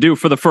wanted to do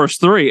for the first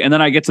three. And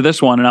then I get to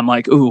this one and I'm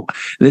like, ooh,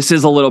 this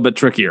is a little bit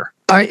trickier.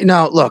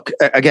 Now, look,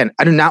 again,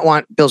 I do not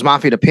want Bills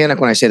Mafia to panic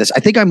when I say this.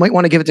 I think I might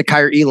want to give it to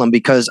Kaiir Elam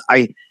because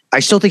I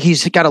still think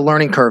he's got a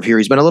learning curve here.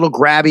 He's been a little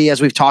grabby, as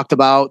we've talked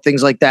about,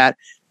 things like that.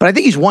 But I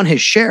think he's won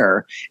his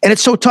share. And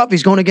it's so tough.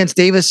 He's going against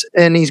Davis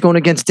and he's going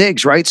against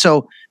Diggs, right?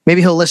 So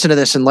maybe he'll listen to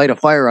this and light a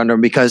fire under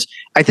him because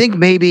I think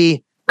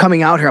maybe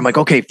coming out here, I'm like,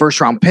 okay,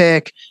 first round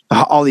pick,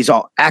 all these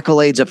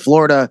accolades at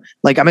Florida.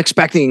 Like I'm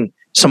expecting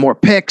some more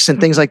picks and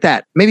things like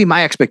that. Maybe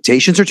my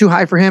expectations are too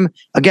high for him.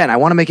 Again, I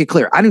want to make it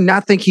clear. I do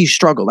not think he's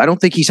struggled. I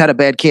don't think he's had a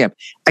bad camp.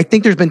 I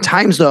think there's been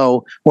times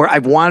though, where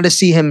I've wanted to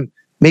see him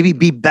maybe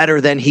be better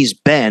than he's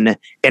been.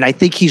 And I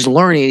think he's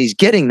learning and he's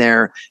getting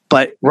there.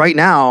 But right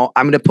now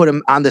I'm going to put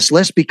him on this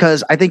list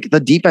because I think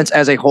the defense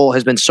as a whole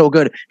has been so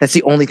good. That's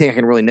the only thing I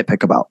can really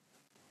nitpick about.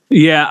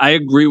 Yeah, I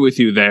agree with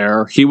you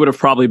there. He would have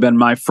probably been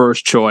my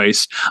first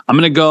choice. I'm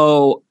going to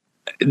go,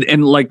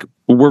 and like,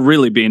 we're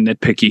really being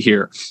nitpicky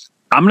here.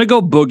 I'm going to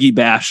go Boogie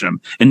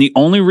Basham. And the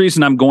only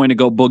reason I'm going to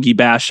go Boogie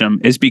Basham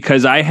is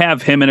because I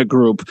have him in a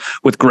group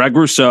with Greg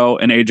Rousseau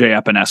and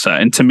AJ Epinesa.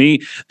 And to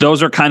me,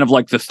 those are kind of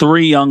like the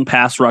three young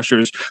pass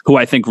rushers who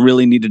I think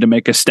really needed to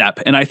make a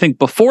step. And I think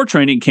before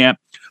training camp,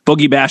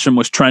 Boogie Basham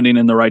was trending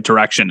in the right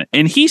direction.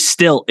 And he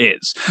still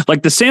is.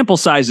 Like the sample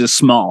size is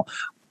small.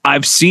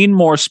 I've seen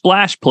more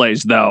splash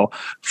plays, though,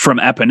 from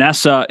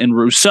Epinesa and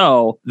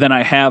Rousseau than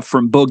I have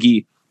from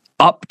Boogie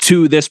up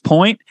to this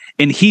point,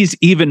 and he's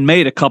even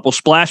made a couple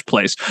splash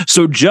plays.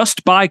 So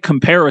just by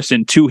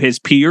comparison to his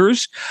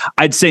peers,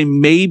 I'd say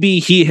maybe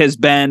he has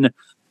been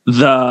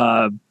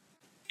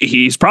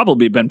he's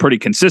probably been pretty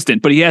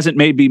consistent, but he hasn't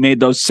maybe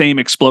made those same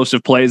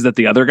explosive plays that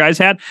the other guys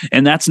had.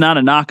 And that's not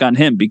a knock on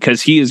him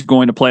because he is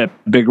going to play a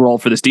big role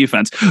for this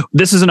defense.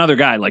 This is another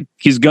guy, like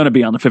he's going to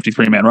be on the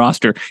 53-man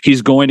roster.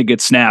 He's going to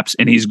get snaps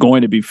and he's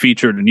going to be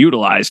featured and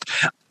utilized.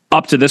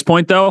 Up to this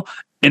point, though,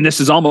 and this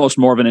is almost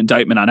more of an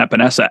indictment on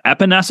Epinesa.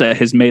 Epinesa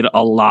has made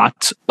a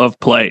lot of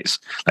plays.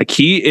 Like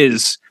he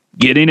is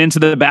getting into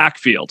the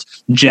backfield,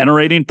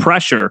 generating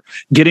pressure,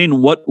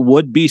 getting what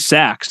would be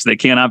sacks. They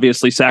can't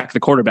obviously sack the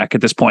quarterback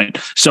at this point.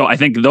 So I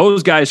think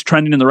those guys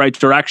trending in the right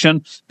direction.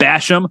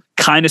 Basham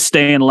kind of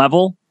staying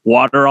level.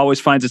 Water always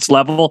finds its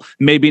level.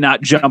 Maybe not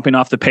jumping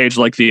off the page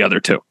like the other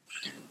two.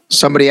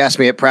 Somebody asked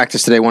me at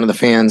practice today, one of the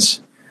fans,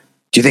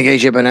 do you think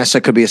AJ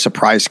Epinesa could be a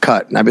surprise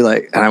cut? And I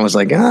was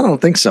like, I don't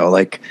think so.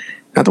 Like,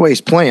 not the way he's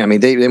playing. I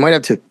mean, they might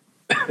have to,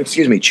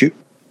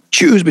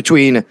 choose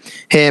between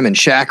him and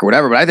Shaq or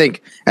whatever. But I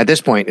think at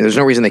this point, there's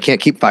no reason they can't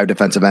keep 5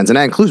 defensive ends. And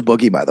that includes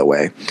Boogie, by the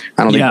way.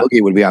 I don't think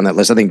Boogie would be on that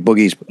list. I think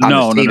Boogie's on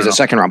this team as a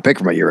second-round pick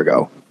from a year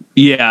ago.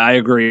 Yeah, I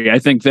agree. I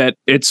think that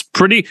it's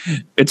pretty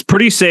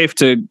safe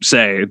to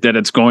say that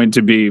it's going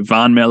to be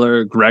Von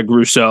Miller, Greg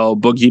Rousseau,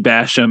 Boogie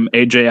Basham,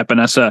 AJ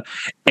Epinesa,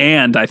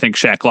 and I think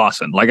Shaq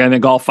Lawson. Like, I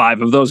think all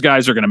 5 of those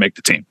guys are going to make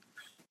the team.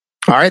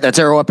 All right, that's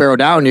Arrow Up, Arrow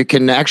Down. You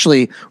can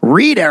actually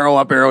read Arrow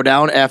Up, Arrow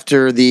Down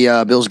after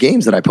the Bills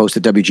games that I post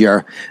at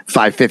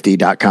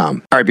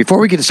WGR550.com. All right, before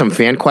we get to some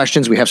fan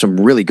questions, we have some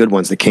really good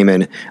ones that came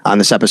in on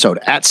this episode.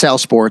 At Sal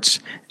Sports,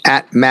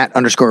 at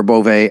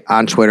Matt_Bove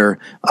on Twitter.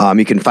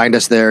 You can find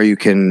us there. You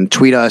can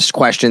tweet us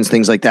questions,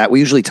 things like that. We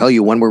usually tell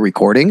you when we're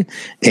recording,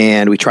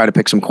 and we try to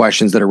pick some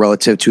questions that are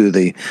relative to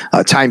the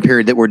time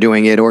period that we're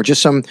doing it, or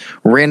just some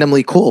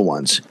randomly cool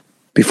ones.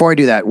 Before I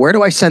do that, where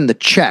do I send the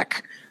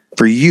check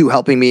for you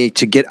helping me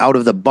to get out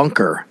of the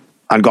bunker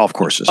on golf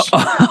courses?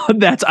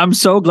 I'm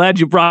so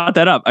glad you brought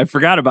that up. I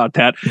forgot about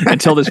that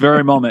until this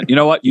very moment. You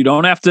know what? You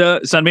don't have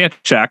to send me a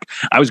check.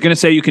 I was going to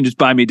say you can just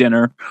buy me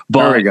dinner,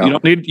 but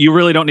you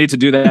really don't need to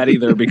do that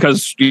either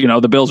because,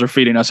 the Bills are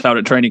feeding us out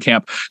at training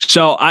camp.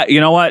 So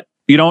you know what?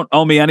 You don't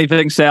owe me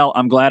anything, Sal.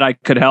 I'm glad I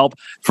could help.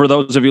 For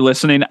those of you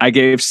listening, I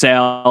gave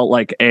Sal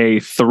like a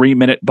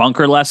 3-minute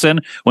bunker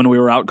lesson when we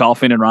were out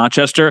golfing in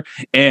Rochester,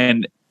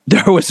 and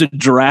there was a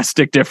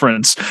drastic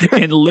difference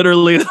in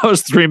literally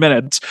those 3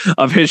 minutes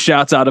of his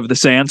shots out of the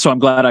sand. So I'm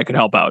glad I could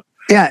help out.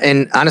 Yeah.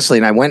 And honestly,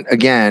 and I went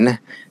again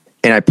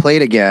and I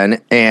played again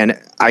and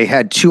I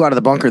had 2 out of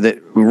the bunker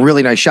that were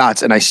really nice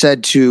shots. And I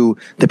said to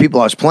the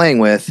people I was playing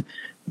with,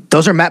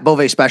 those are Matt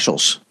Bove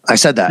specials. I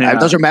said that. Yeah.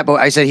 Those are Matt Bove.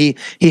 I said, he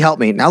helped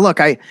me. Now look,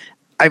 I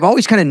I've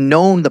always kind of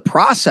known the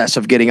process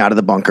of getting out of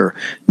the bunker.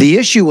 The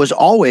issue was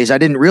always, I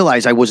didn't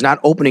realize I was not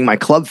opening my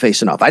club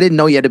face enough. I didn't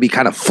know you had to be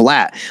kind of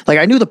flat. Like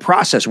I knew the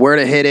process, where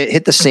to hit it,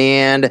 hit the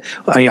sand,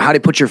 how to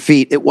put your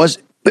feet. It was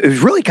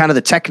really kind of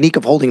the technique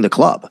of holding the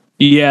club.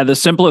 Yeah, the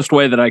simplest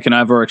way that I can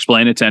ever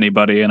explain it to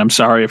anybody, and I'm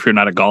sorry if you're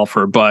not a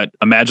golfer, but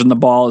imagine the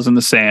ball is in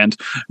the sand,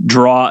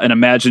 draw an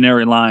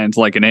imaginary line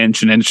like an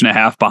inch and a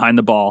half behind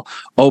the ball,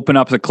 open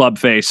up the club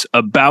face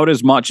about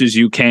as much as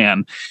you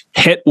can,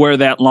 hit where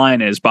that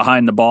line is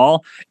behind the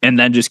ball, and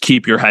then just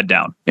keep your head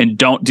down and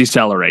don't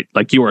decelerate.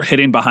 Like you are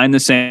hitting behind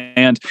the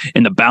sand,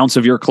 and the bounce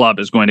of your club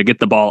is going to get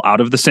the ball out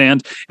of the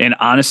sand. And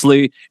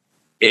honestly,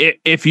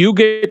 if you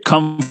get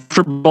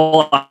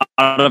comfortable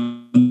out of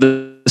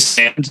the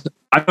sand,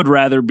 I would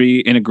rather be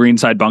in a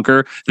greenside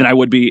bunker than I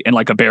would be in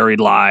like a buried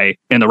lie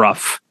in the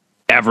rough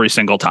every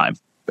single time.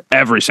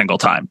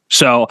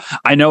 So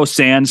I know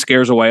sand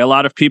scares away a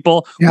lot of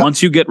people. Yep.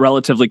 Once you get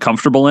relatively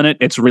comfortable in it,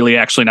 it's really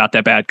actually not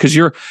that bad because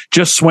you're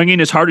just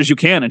swinging as hard as you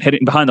can and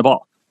hitting behind the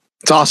ball.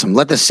 It's awesome.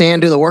 Let the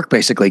sand do the work,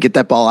 basically. Get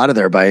that ball out of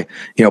there by,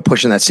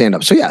 pushing that sand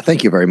up. So, yeah,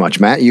 thank you very much,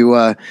 Matt. You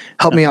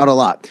helped me out a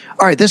lot.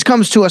 All right, this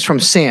comes to us from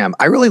Sam.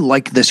 I really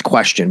like this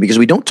question because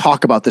we don't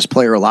talk about this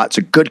player a lot. It's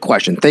a good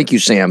question. Thank you,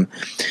 Sam.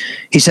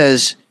 He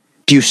says,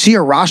 do you see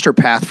a roster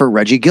path for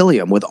Reggie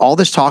Gilliam? With all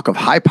this talk of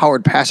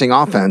high-powered passing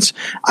offense,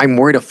 I'm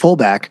worried a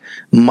fullback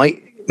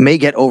may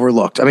get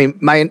overlooked. I mean,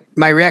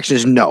 my reaction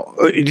is no,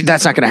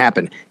 that's not going to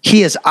happen.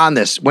 He is on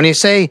this. When he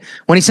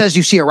says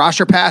you see a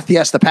roster path,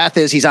 yes, the path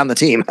is he's on the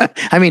team.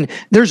 I mean,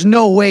 there's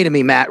no way to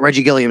me, Matt,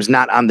 Reggie Gilliam's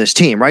not on this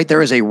team, right?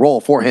 There is a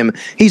role for him.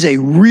 He's a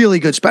really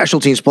good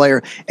special teams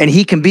player, and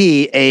he can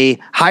be a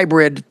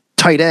hybrid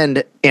tight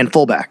end and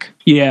fullback.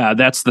 Yeah,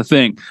 that's the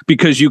thing,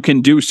 because you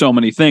can do so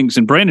many things.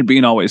 And Brandon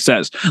Beane always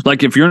says,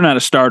 like, if you're not a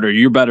starter,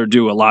 you better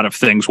do a lot of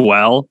things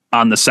well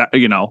on the set,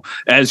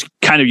 as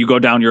kind of you go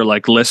down your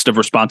like list of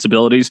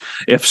responsibilities.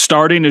 If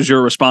starting is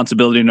your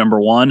responsibility number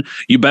one,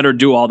 you better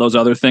do all those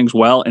other things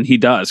well. And he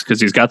does,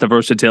 because he's got the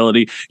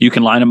versatility. You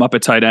can line him up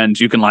at tight end.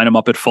 You can line him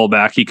up at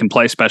fullback. He can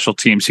play special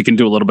teams. He can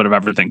do a little bit of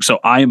everything. So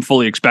I am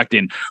fully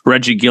expecting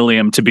Reggie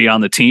Gilliam to be on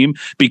the team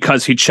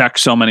because he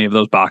checks so many of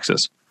those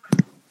boxes.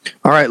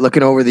 All right,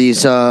 looking over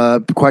these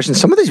questions.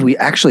 Some of these we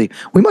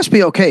must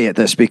be okay at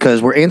this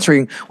because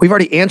we've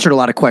already answered a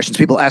lot of questions.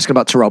 People asking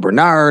about Terrell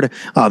Bernard,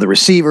 the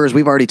receivers.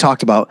 We've already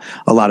talked about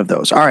a lot of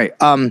those. All right.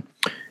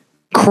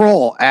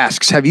 Kroll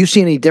asks, have you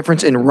seen any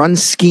difference in run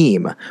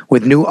scheme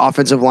with new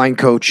offensive line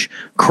coach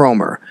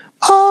Cromer?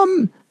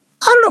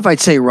 I don't know if I'd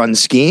say run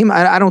scheme.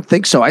 I don't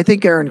think so. I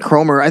think Aaron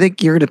Cromer, I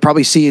think you're going to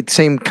probably see the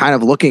same kind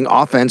of looking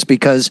offense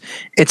because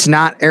it's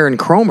not Aaron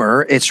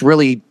Cromer. It's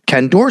really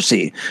Ken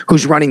Dorsey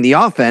who's running the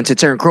offense.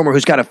 It's Aaron Cromer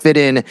who's got to fit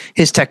in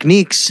his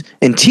techniques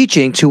and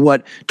teaching to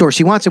what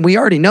Dorsey wants. And we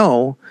already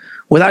know,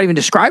 without even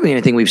describing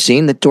anything we've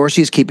seen, that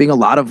Dorsey is keeping a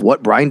lot of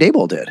what Brian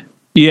Daboll did.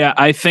 Yeah,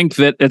 I think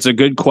that it's a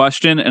good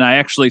question, and I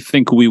actually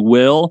think we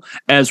will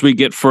as we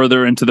get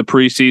further into the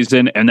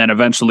preseason and then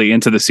eventually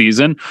into the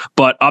season.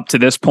 But up to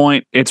this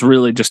point, it's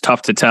really just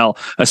tough to tell,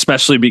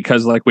 especially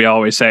because, like we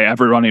always say,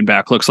 every running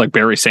back looks like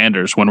Barry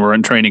Sanders when we're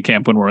in training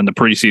camp, when we're in the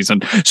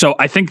preseason. So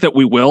I think that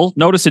we will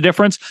notice a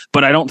difference,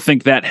 but I don't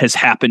think that has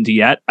happened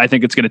yet. I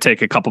think it's going to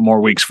take a couple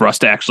more weeks for us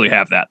to actually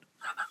have that.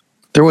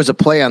 There was a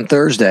play on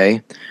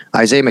Thursday.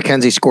 Isaiah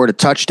McKenzie scored a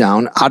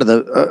touchdown out of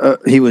the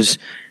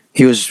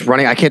he was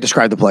running. I can't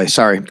describe the play.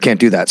 Sorry, can't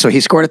do that. So he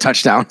scored a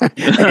touchdown, and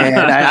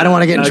I don't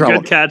want to get in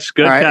trouble. Good catch.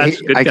 Good catch.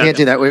 I can't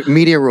do that.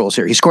 Media rules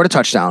here. He scored a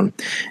touchdown,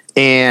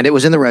 and it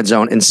was in the red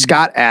zone. And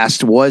Scott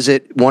asked, was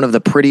it one of the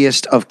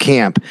prettiest of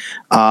camp?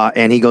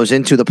 And he goes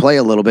into the play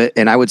a little bit,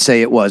 and I would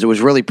say it was. It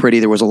was really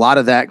pretty. There was a lot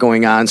of that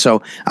going on.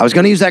 So I was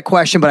going to use that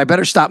question, but I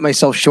better stop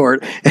myself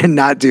short and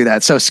not do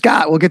that. So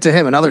Scott, we'll get to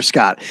him. Another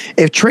Scott.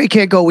 If Trey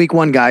can't go week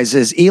one, guys,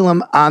 is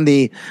Elam on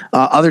the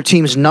other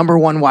team's number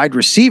one wide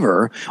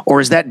receiver, or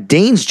is that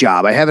Dane's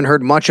job? I haven't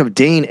heard much of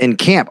Dane in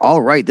camp.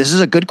 All right. This is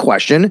a good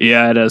question.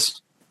 Yeah, it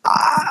is.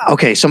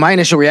 Okay, so my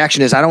initial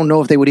reaction is I don't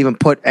know if they would even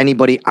put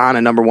anybody on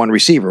a number one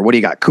receiver. What do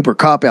you got? Cooper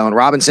Kupp, Allen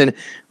Robinson?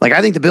 Like,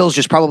 I think the Bills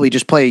just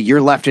play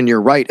your left and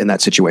your right in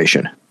that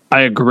situation.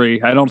 I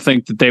agree. I don't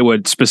think that they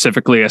would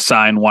specifically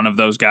assign one of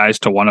those guys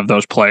to one of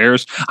those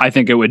players. I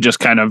think it would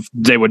just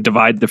they would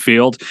divide the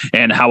field,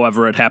 and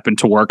however it happened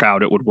to work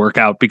out, it would work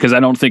out, because I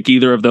don't think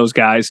either of those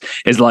guys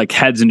is like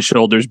heads and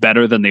shoulders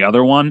better than the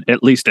other one,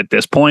 at least at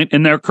this point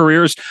in their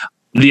careers.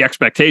 The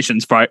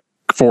expectations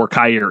for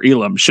Kaiir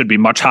Elam should be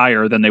much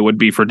higher than they would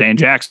be for Dane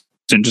Jackson,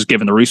 just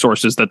given the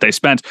resources that they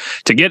spent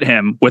to get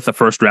him with a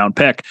first round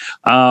pick.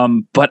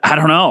 But I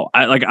don't know.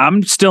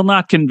 I'm still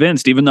not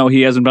convinced, even though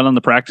he hasn't been on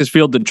the practice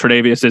field, that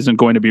Tre'Davious isn't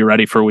going to be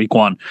ready for week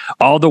one.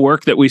 All the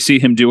work that we see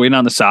him doing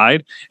on the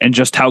side and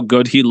just how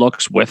good he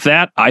looks with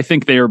that, I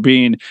think they are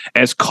being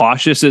as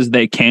cautious as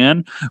they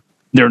can.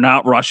 They're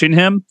not rushing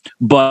him,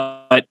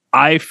 but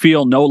I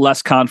feel no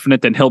less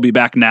confident that he'll be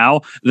back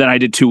now than I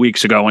did 2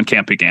 weeks ago when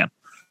camp began.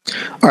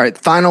 All right,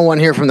 final one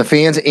here from the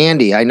fans.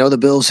 Andy, I know the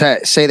Bills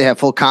say they have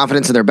full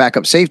confidence in their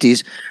backup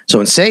safeties. So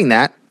in saying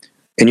that,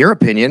 in your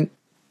opinion,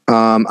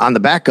 on the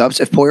backups.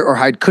 If Poyer or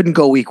Hyde couldn't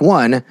go week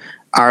 1,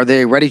 are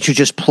they ready to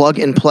just plug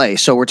and play?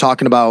 So we're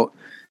talking about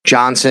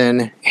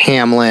Johnson,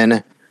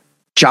 Hamlin,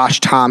 Josh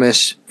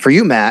Thomas. For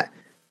you, Matt,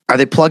 are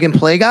they plug and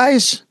play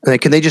guys?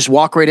 Can they just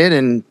walk right in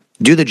and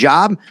do the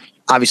job?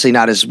 Obviously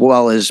not as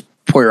well as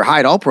Poyer,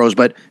 Hyde, all pros,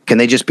 but can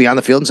they just be on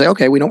the field and say,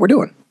 okay, we know what we're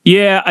doing?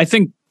 Yeah, I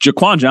think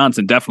Jaquan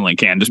Johnson definitely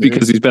can, just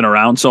because he's been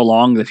around so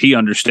long that he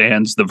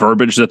understands the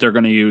verbiage that they're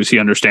going to use. He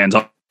understands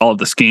all of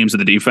the schemes of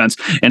the defense,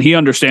 and he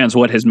understands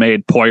what has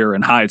made Poyer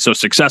and Hyde so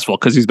successful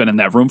because he's been in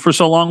that room for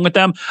so long with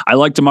them. I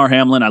like Damar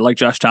Hamlin. I like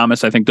Josh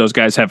Thomas. I think those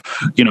guys have,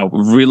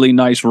 really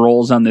nice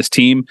roles on this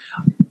team.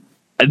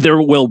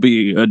 There will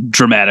be a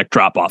dramatic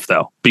drop-off,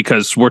 though,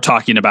 because we're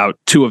talking about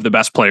two of the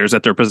best players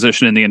at their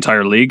position in the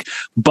entire league.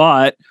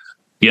 But,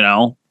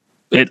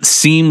 it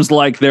seems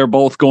like they're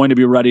both going to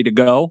be ready to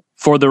go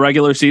for the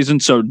regular season.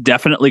 So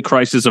definitely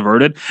crisis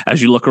averted.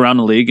 As you look around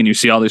the league and you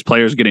see all these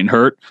players getting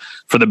hurt,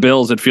 for the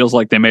Bills, it feels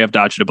like they may have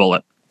dodged a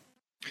bullet.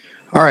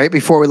 All right.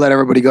 Before we let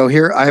everybody go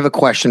here, I have a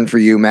question for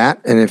you,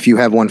 Matt. And if you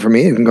have one for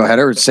me, you can go ahead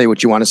or say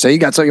what you want to say. You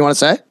got something you want to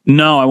say?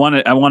 No, I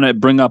want to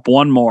bring up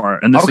one more.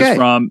 And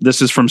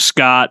this is from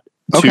Scott.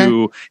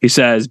 He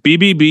says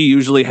BBB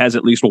usually has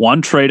at least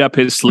one trade up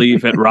his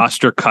sleeve at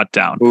roster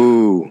cutdown.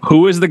 Ooh.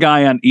 Who is the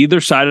guy on either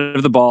side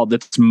of the ball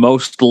that's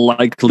most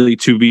likely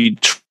to be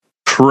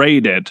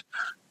traded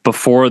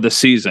before the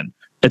season?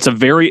 It's a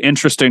very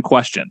interesting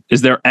question. Is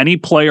there any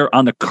player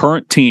on the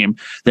current team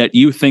that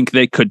you think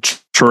they could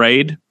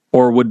trade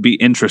or would be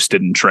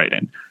interested in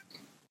trading?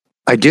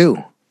 I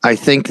do. I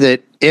think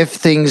that if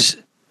things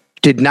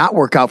did not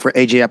work out for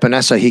AJ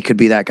Epinesa, he could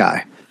be that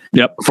guy.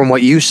 Yep. From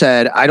what you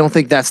said, I don't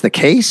think that's the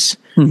case.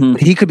 Mm-hmm.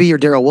 He could be your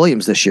Darrell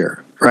Williams this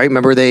year, right?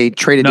 Remember they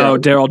traded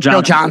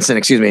Darryl Johnson.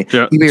 Excuse me.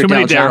 Yeah. Too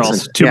many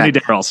Darryls. Too many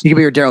Darryls. He could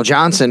be your Darryl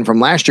Johnson from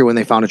last year when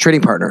they found a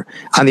trading partner.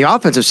 On the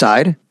offensive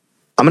side,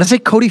 I'm going to say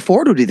Cody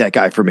Ford would be that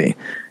guy for me.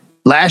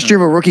 Last year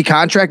of a rookie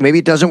contract, maybe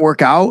it doesn't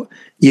work out.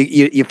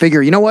 You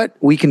figure, you know what?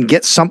 We can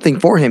get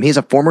something for him. He's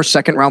a former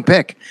second-round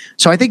pick.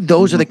 So I think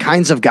those are the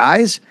kinds of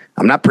guys.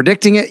 I'm not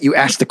predicting it. You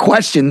asked the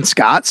question,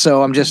 Scott,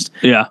 so I'm just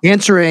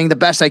answering the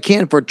best I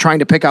can for trying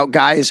to pick out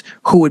guys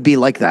who would be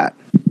like that.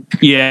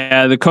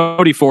 Yeah, the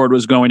Cody Ford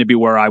was going to be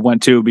where I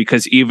went to,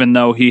 because even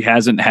though he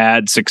hasn't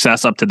had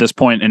success up to this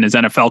point in his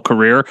NFL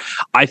career,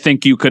 I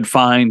think you could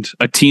find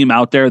a team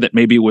out there that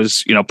maybe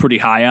was, pretty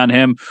high on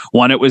him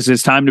when it was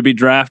his time to be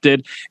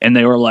drafted. And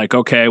they were like,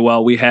 okay,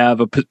 well, we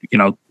have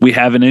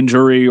an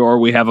injury or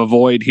we have a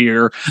void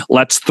here.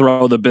 Let's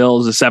throw the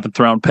Bills a 7th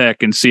round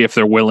pick and see if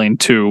they're willing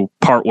to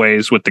part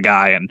ways with the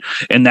guy. And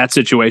in that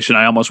situation,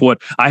 I almost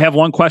would. I have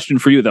one question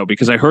for you, though,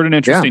 because I heard an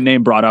interesting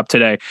name brought up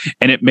today,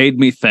 and it made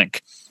me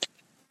think.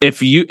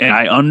 And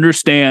I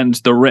understand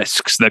the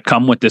risks that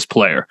come with this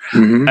player.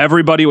 Mm-hmm.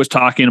 Everybody was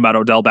talking about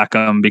Odell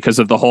Beckham because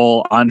of the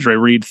whole Andre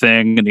Reed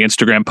thing and the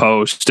Instagram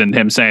post and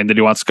him saying that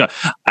he wants to.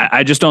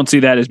 I just don't see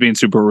that as being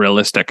super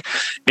realistic.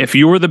 If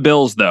you were the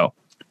Bills, though,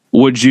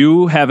 would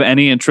you have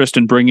any interest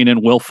in bringing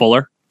in Will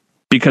Fuller?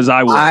 Because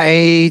I would.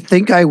 I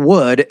think I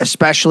would,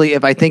 especially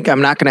if I think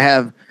I'm not going to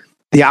have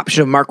the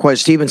option of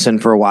Marquez Stevenson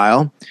for a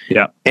while.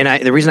 Yeah.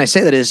 And the reason I say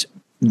that is,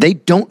 they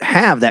don't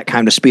have that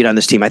kind of speed on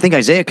this team. I think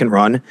Isaiah can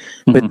run,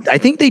 but I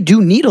think they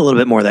do need a little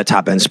bit more of that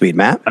top end speed,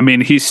 Matt. I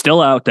mean, he's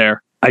still out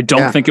there. I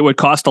don't think it would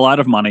cost a lot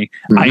of money.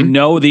 Mm-hmm. I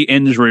know the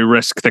injury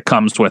risk that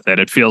comes with it.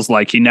 It feels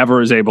like he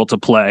never is able to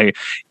play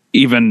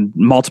even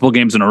multiple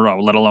games in a row,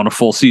 let alone a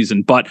full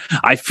season. But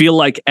I feel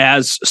like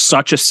as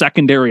such a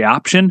secondary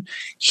option,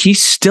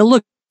 he's still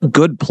a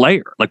good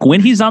player. Like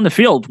when he's on the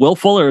field, Will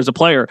Fuller is a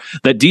player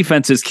that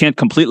defenses can't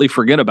completely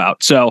forget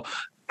about. So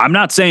I'm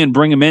not saying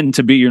bring him in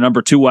to be your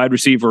number 2 wide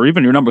receiver or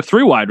even your number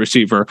 3 wide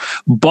receiver,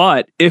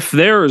 but if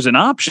there's an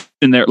option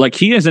there, like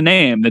he is a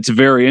name that's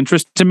very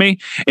interesting to me,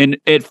 and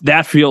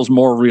that feels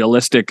more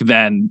realistic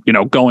than,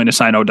 going to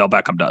sign Odell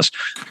Beckham does.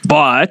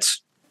 But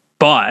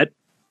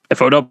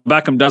if Odell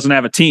Beckham doesn't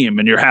have a team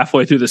and you're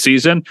halfway through the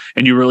season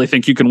and you really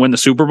think you can win the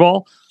Super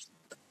Bowl,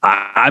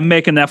 I'm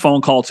making that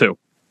phone call too.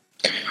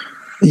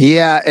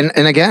 Yeah,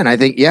 and again, I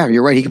think,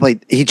 you're right. He can play.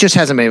 He just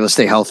hasn't been able to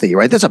stay healthy,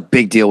 right? That's a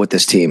big deal with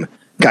this team.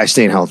 Guy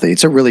staying healthy.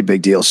 It's a really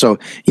big deal. So,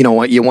 you know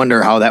what? You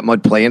wonder how that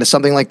might play into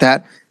something like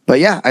that.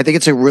 But I think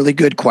it's a really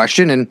good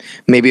question and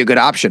maybe a good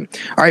option.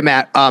 All right,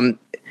 Matt.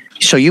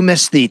 So you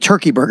missed the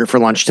turkey burger for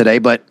lunch today,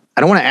 but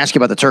I don't want to ask you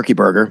about the turkey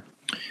burger.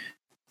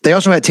 They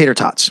also had tater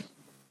tots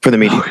for the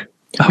meeting.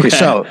 Okay.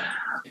 So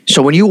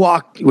when you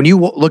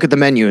look at the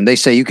menu and they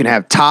say you can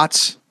have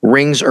tots,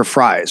 rings, or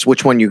fries,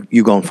 which one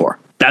you going for?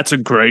 That's a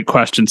great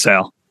question,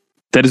 Sal.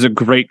 That is a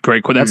great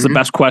question. That's the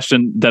best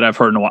question that I've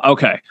heard in a while.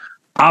 Okay.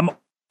 I'm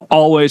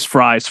always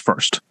fries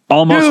first.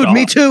 Almost. Dude,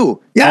 me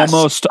too. Yes.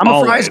 Almost. I'm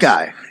always. A fries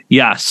guy.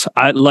 Yes.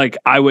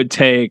 I would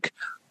take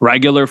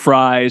regular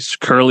fries,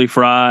 curly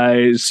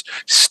fries,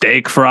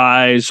 steak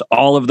fries,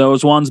 all of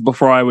those ones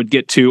before I would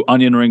get to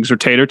onion rings or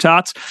tater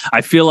tots.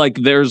 I feel like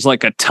there's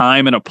like a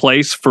time and a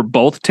place for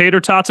both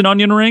tater tots and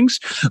onion rings,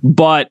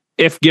 but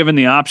if given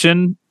the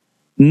option,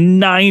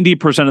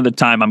 90% of the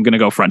time I'm going to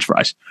go French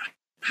fries.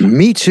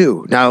 Me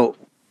too. Now,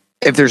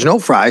 If there's no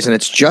fries and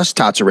it's just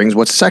tots or rings,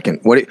 what's second?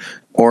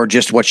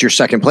 What's your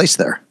second place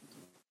there?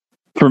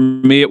 For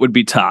me, it would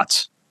be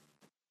tots.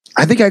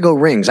 I think I go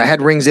rings. I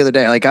had rings the other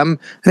day. I think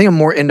I'm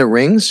more into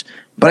rings,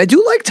 but I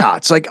do like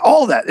tots. Like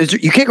all that.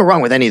 You can't go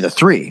wrong with any of the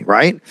three,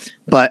 right?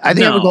 But I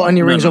think I would go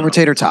onion rings over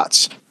tater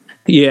tots.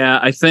 Yeah,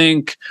 I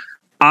think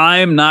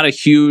I'm not a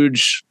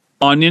huge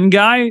onion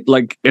guy.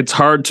 Like it's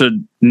hard to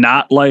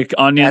not like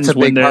onions. That's a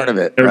big part of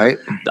it, right?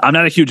 I'm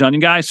not a huge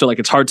onion guy, so like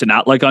it's hard to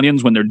not like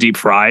onions when they're deep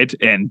fried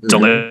and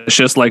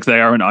delicious like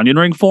they are in onion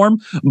ring form.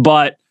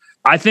 But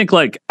I think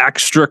like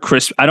extra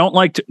crisp. I don't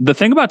like the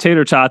thing about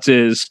tater tots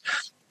is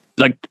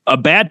like a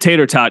bad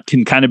tater tot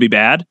can kind of be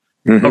bad.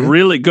 A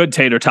really good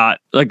tater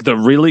tot, like the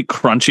really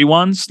crunchy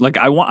ones, like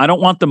I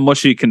don't want the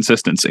mushy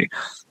consistency.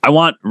 I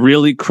want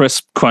really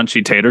crisp,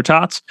 crunchy tater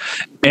tots,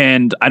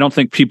 and I don't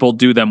think people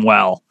do them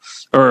well,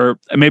 or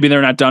maybe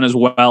they're not done as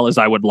well as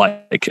I would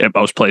like at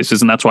most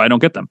places, and that's why I don't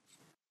get them.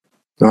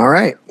 All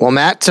right. Well,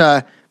 Matt,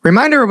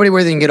 remind everybody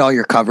where they can get all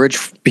your coverage,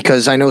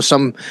 because I know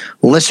some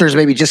listeners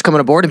may be just coming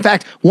aboard. In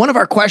fact, one of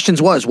our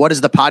questions was, what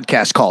is the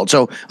podcast called?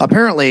 So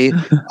apparently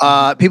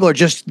people are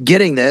just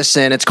getting this,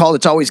 and it's called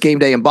It's Always Game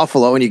Day in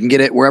Buffalo, and you can get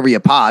it wherever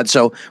you pod.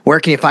 So where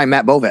can you find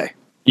Matt Bove?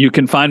 You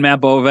can find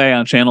Matt Bove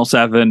on Channel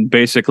 7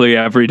 basically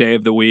every day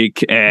of the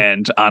week,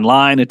 and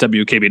online at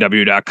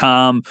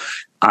WKBW.com.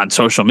 On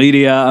social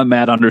media,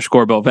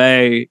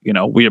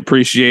 Matt_Bove. We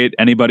appreciate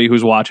anybody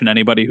who's watching,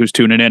 anybody who's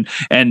tuning in,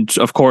 and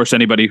of course,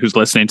 anybody who's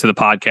listening to the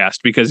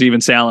podcast, because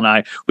even Sal and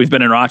I, we've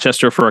been in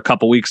Rochester for a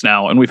couple weeks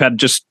now, and we've had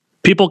just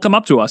people come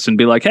up to us and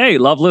be like, hey,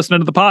 love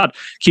listening to the pod.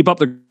 Keep up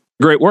the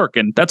great work.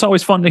 And that's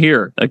always fun to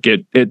hear. Like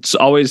it's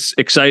always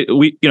exciting.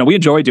 We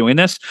enjoy doing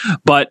this,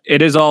 but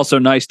it is also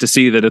nice to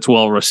see that it's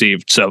well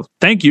received. So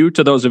thank you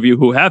to those of you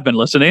who have been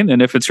listening.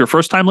 And if it's your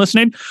first time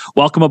listening,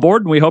 welcome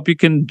aboard. And we hope you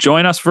can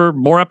join us for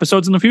more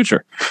episodes in the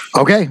future.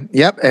 Okay.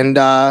 Yep.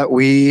 And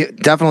we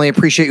definitely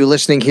appreciate you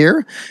listening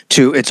here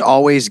to It's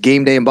Always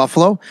Game Day in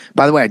Buffalo.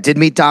 By the way, I did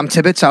meet Dom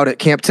Tibbetts out at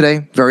camp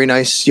today. Very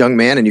nice young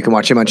man. And you can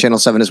watch him on Channel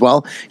 7 as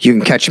well. You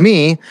can catch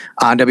me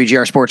on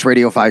WGR Sports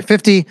Radio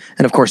 550.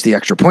 And of course, the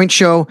Extra Point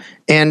Show,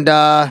 and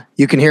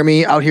you can hear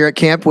me out here at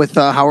camp with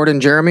Howard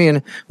and Jeremy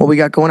and what we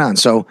got going on.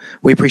 So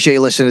we appreciate you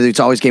listening to It's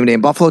Always Game Day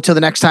in Buffalo. Till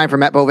the next time, for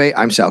Matt Bove,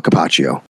 I'm Sal Capaccio.